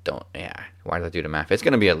 Why did I do the math? It's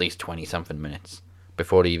going to be at least 20 something minutes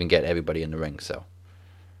before they even get everybody in the ring. So,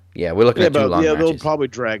 yeah, we're looking at 2 long they'll matches. probably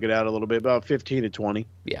drag it out a little bit, about 15 to 20.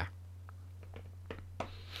 Yeah.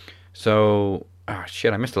 So,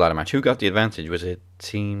 shit, I missed a lot of match. Who got the advantage? Was it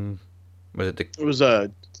team? Was it the? It was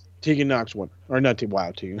Tegan Knox one, or not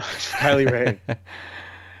Tegan Knox, Kylie Ray.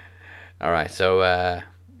 All right, so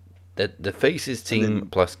the Faces team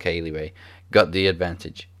plus Kaylee Ray got the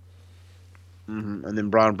advantage. And then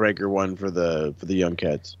Braun Breaker won for the young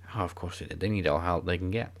cats. Oh, of course they did. They need all help they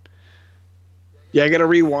can get. Yeah, I got to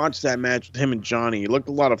rewatch that match with him and Johnny. It looked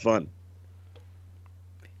a lot of fun.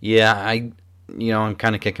 Yeah, I'm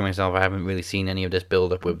kind of kicking myself. I haven't really seen any of this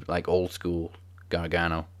build up with like old school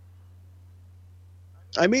Gargano.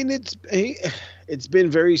 I mean, it's been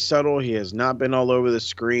very subtle. He has not been all over the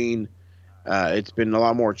screen. It's been a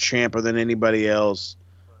lot more Ciampa than anybody else.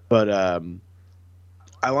 But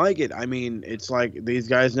I like it. I mean, it's like these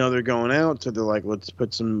guys know they're going out, so they're like, let's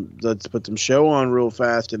put some show on real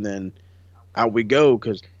fast, and then out we go.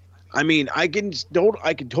 Because I mean, I can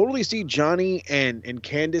totally see Johnny and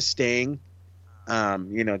Candice staying.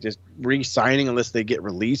 Just re-signing unless they get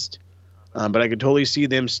released. But I could totally see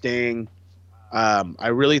them staying. I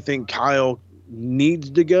really think Kyle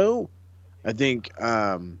needs to go. I think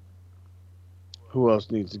who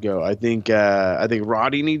else needs to go? I think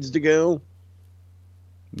Roddy needs to go.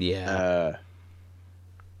 Yeah.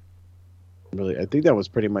 Really, I think that was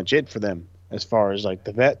pretty much it for them as far as like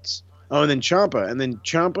the vets. Oh, and then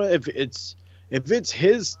Ciampa, if it's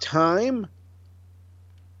his time.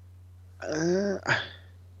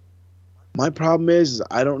 My problem is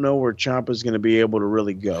I don't know where Ciampa's going to be able to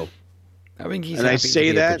really go. I think he's and happy I say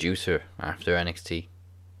to be that a producer after NXT.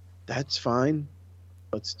 That's fine.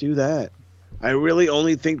 Let's do that. I really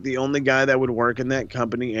only think the only guy that would work in that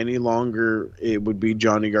company any longer, it would be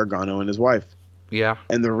Johnny Gargano and his wife. Yeah.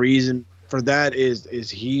 And the reason for that is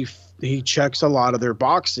he checks a lot of their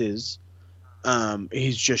boxes.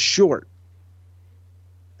 He's just short.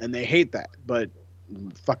 And they hate that, but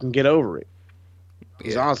fucking get over it.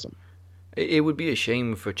 He's awesome. It would be a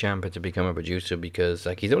shame for Ciampa to become a producer because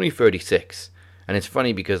like he's only 36. And it's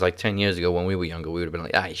funny because like 10 years ago when we were younger, we would have been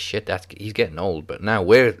like, shit, he's getting old. But now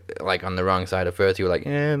we're like on the wrong side of 30. We're like,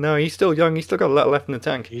 no, he's still young. He's still got a lot left in the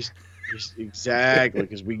tank. He's exactly,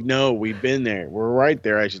 because we know we've been there. We're right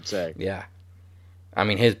there, I should say. Yeah. I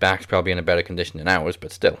mean, his back's probably in a better condition than ours,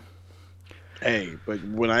 but still. Hey, but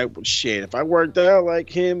if I worked out like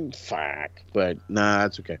him, fuck. But nah,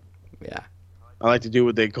 that's okay. Yeah. I like to do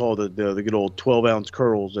what they call the good old 12-ounce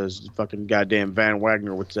curls, as fucking goddamn Van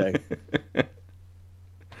Wagner would say.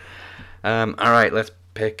 All right, let's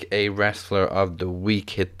pick a wrestler of the week.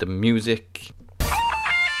 Hit the music.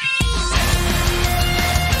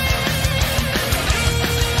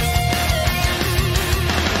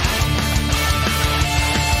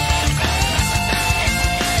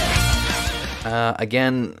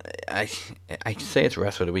 Again, I say it's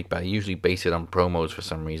wrestler of the week, but I usually base it on promos for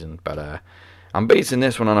some reason. But I'm basing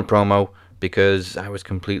this one on a promo because I was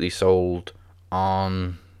completely sold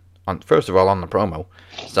on first of all on the promo,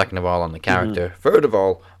 second of all on the character, third of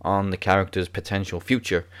all on the character's potential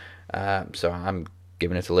future. So I'm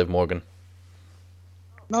giving it to Liv Morgan.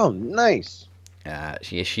 Oh, nice.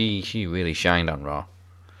 She really shined on Raw.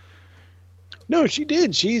 No, she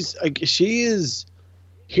did. She is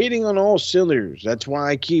hitting on all cylinders. That's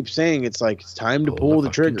why I keep saying it's time to pull the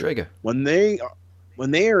trigger. When they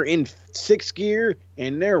are in sixth gear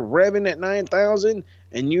and they're revving at 9,000,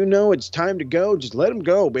 and it's time to go, just let them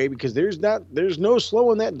go, baby, because there's no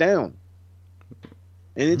slowing that down.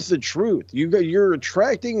 And it's the truth. You're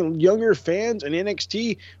attracting younger fans in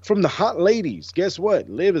NXT from the hot ladies. Guess what?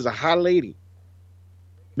 Liv is a hot lady.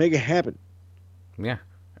 Make it happen. Yeah,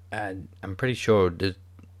 I'm pretty sure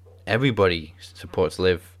everybody supports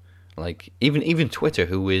Liv. Like even Twitter,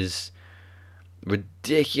 who is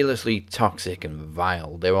ridiculously toxic and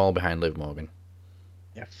vile, they're all behind Liv Morgan.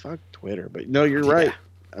 Yeah, fuck Twitter. But no, you're right. Yeah.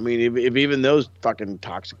 I mean, if even those fucking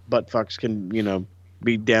toxic butt fucks can,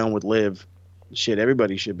 be down with Liv, shit,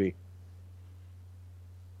 everybody should be.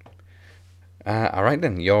 All right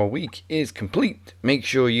then, your week is complete. Make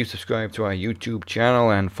sure you subscribe to our YouTube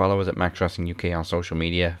channel and follow us at Max Wrestling UK on social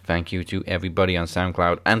media. Thank you to everybody on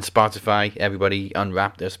SoundCloud and Spotify. Everybody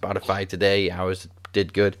unwrapped their Spotify today. Ours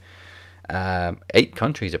did good. 8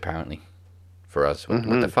 countries apparently for us. What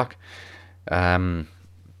the fuck? Hello,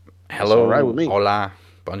 right with me. Hola,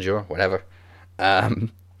 bonjour, whatever.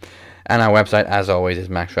 And our website, as always, is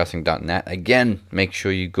maxwrestling.net. Again, make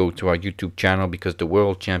sure you go to our YouTube channel because the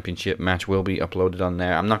World Championship match will be uploaded on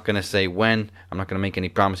there. I'm not going to say when. I'm not going to make any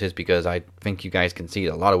promises because I think you guys can see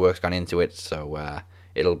a lot of work's gone into it. So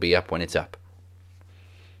it'll be up when it's up.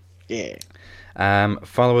 Yeah.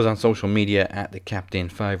 Follow us on social media at the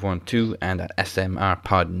Captain512 and at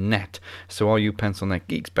SMRPodNet. So all you pencil neck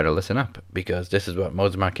geeks better listen up because this is what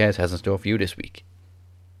Moses Marquez has in store for you this week.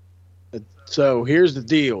 So here's the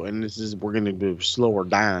deal, and we're going to slow her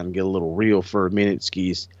down, get a little real for a minute,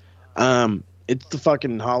 skis. It's the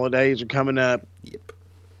fucking holidays are coming up. Yep.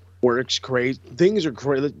 Works crazy. Things are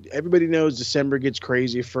crazy. Everybody knows December gets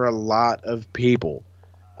crazy for a lot of people.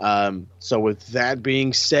 So with that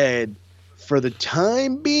being said, for the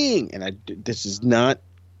time being, and this is not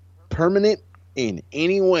permanent in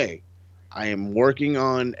any way, I am working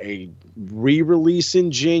on a re-release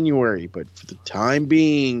in January, but for the time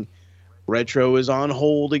being, Retro is on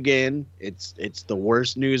hold again. It's the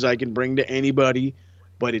worst news I can bring to anybody,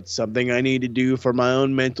 but it's something I need to do for my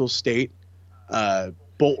own mental state.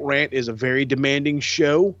 Bolt Rant is a very demanding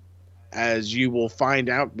show, as you will find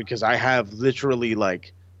out, because I have literally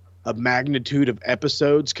like a magnitude of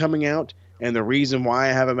episodes coming out. And the reason why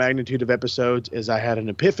I have a magnitude of episodes is I had an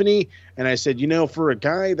epiphany, and I said, for a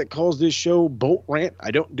guy that calls this show Bolt Rant, I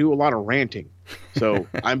don't do a lot of ranting. So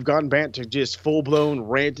I've gone back to just full-blown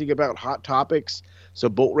ranting about hot topics. So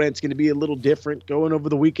Bolt Rant's going to be a little different going over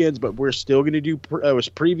the weekends, but we're still going to do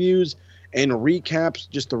previews and recaps.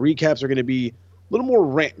 Just the recaps are going to be a little more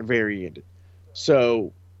rant variant.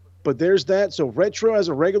 So, but there's that. So Retro as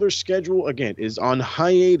a regular schedule, again, is on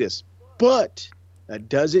hiatus. But that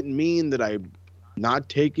doesn't mean that I'm not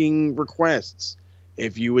taking requests.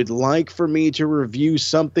 If you would like for me to review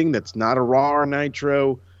something that's not a Raw or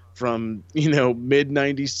Nitro from,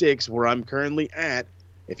 mid-96 where I'm currently at,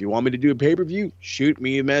 if you want me to do a pay-per-view, shoot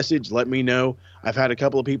me a message, let me know. I've had a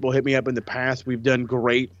couple of people hit me up in the past. We've done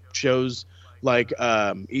great shows like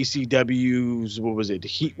ECW's,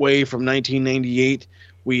 Heatwave from 1998.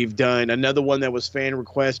 We've done another one that was fan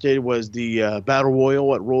requested was the Battle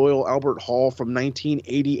Royal at Royal Albert Hall from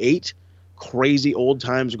 1988. Crazy old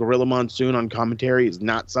times. Gorilla Monsoon on commentary is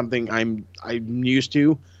not something I'm used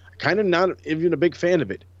to. Kind of not even a big fan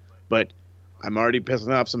of it, but I'm already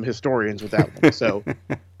pissing off some historians with that one. So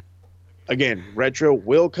again, Retro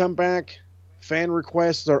will come back. Fan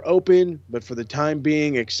requests are open, but for the time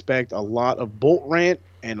being, expect a lot of Bolt Rant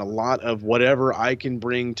and a lot of whatever I can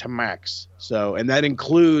bring to Max. So, and that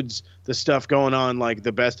includes the stuff going on like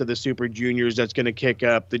the Best of the Super Juniors that's going to kick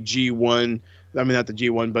up, the G1, I mean, not the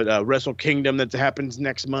G1, but Wrestle Kingdom that happens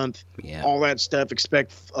next month. Yeah. All that stuff.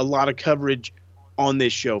 Expect a lot of coverage on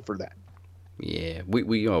this show for that. Yeah,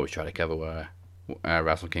 we always try to cover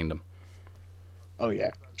Wrestle Kingdom. Oh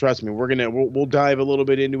yeah, trust me, we'll dive a little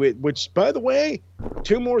bit into it. Which, by the way,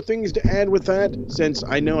 two more things to add with that. Since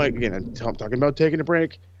I know I'm talking about taking a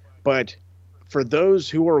break, but for those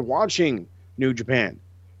who are watching New Japan,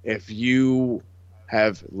 if you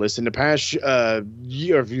have listened to past,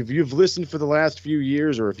 if you've listened for the last few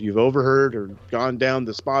years, or if you've overheard or gone down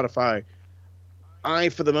the Spotify, I,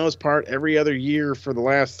 for the most part, every other year for the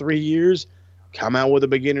last 3 years, come out with a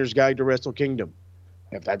beginner's guide to Wrestle Kingdom.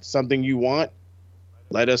 If that's something you want,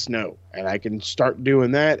 let us know, and I can start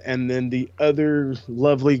doing that. And then the other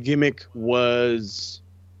lovely gimmick was,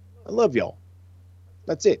 I love y'all.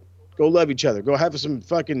 That's it. Go love each other. Go have a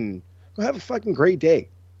fucking great day.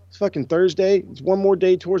 It's fucking Thursday. It's one more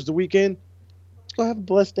day towards the weekend. Let's go have a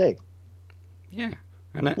blessed day. Yeah.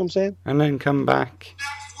 You know what I'm saying? And then come back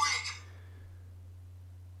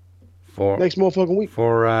for next motherfucking week.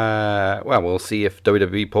 We'll see if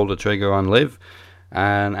WWE pulled the trigger on Liv.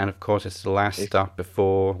 And of course, it's the last stop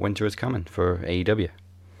before winter is coming for AEW.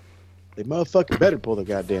 They motherfucking better pull the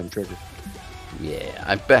goddamn trigger. Yeah,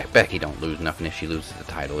 I bet Becky don't lose nothing if she loses the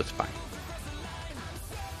title. It's fine.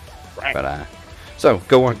 Right. But so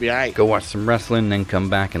go watch some wrestling, then come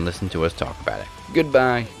back and listen to us talk about it.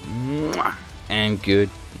 Goodbye, and good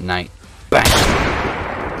night. Bang.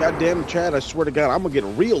 Goddamn, Chad! I swear to God, I'm gonna get a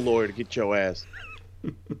real lawyer to get your ass.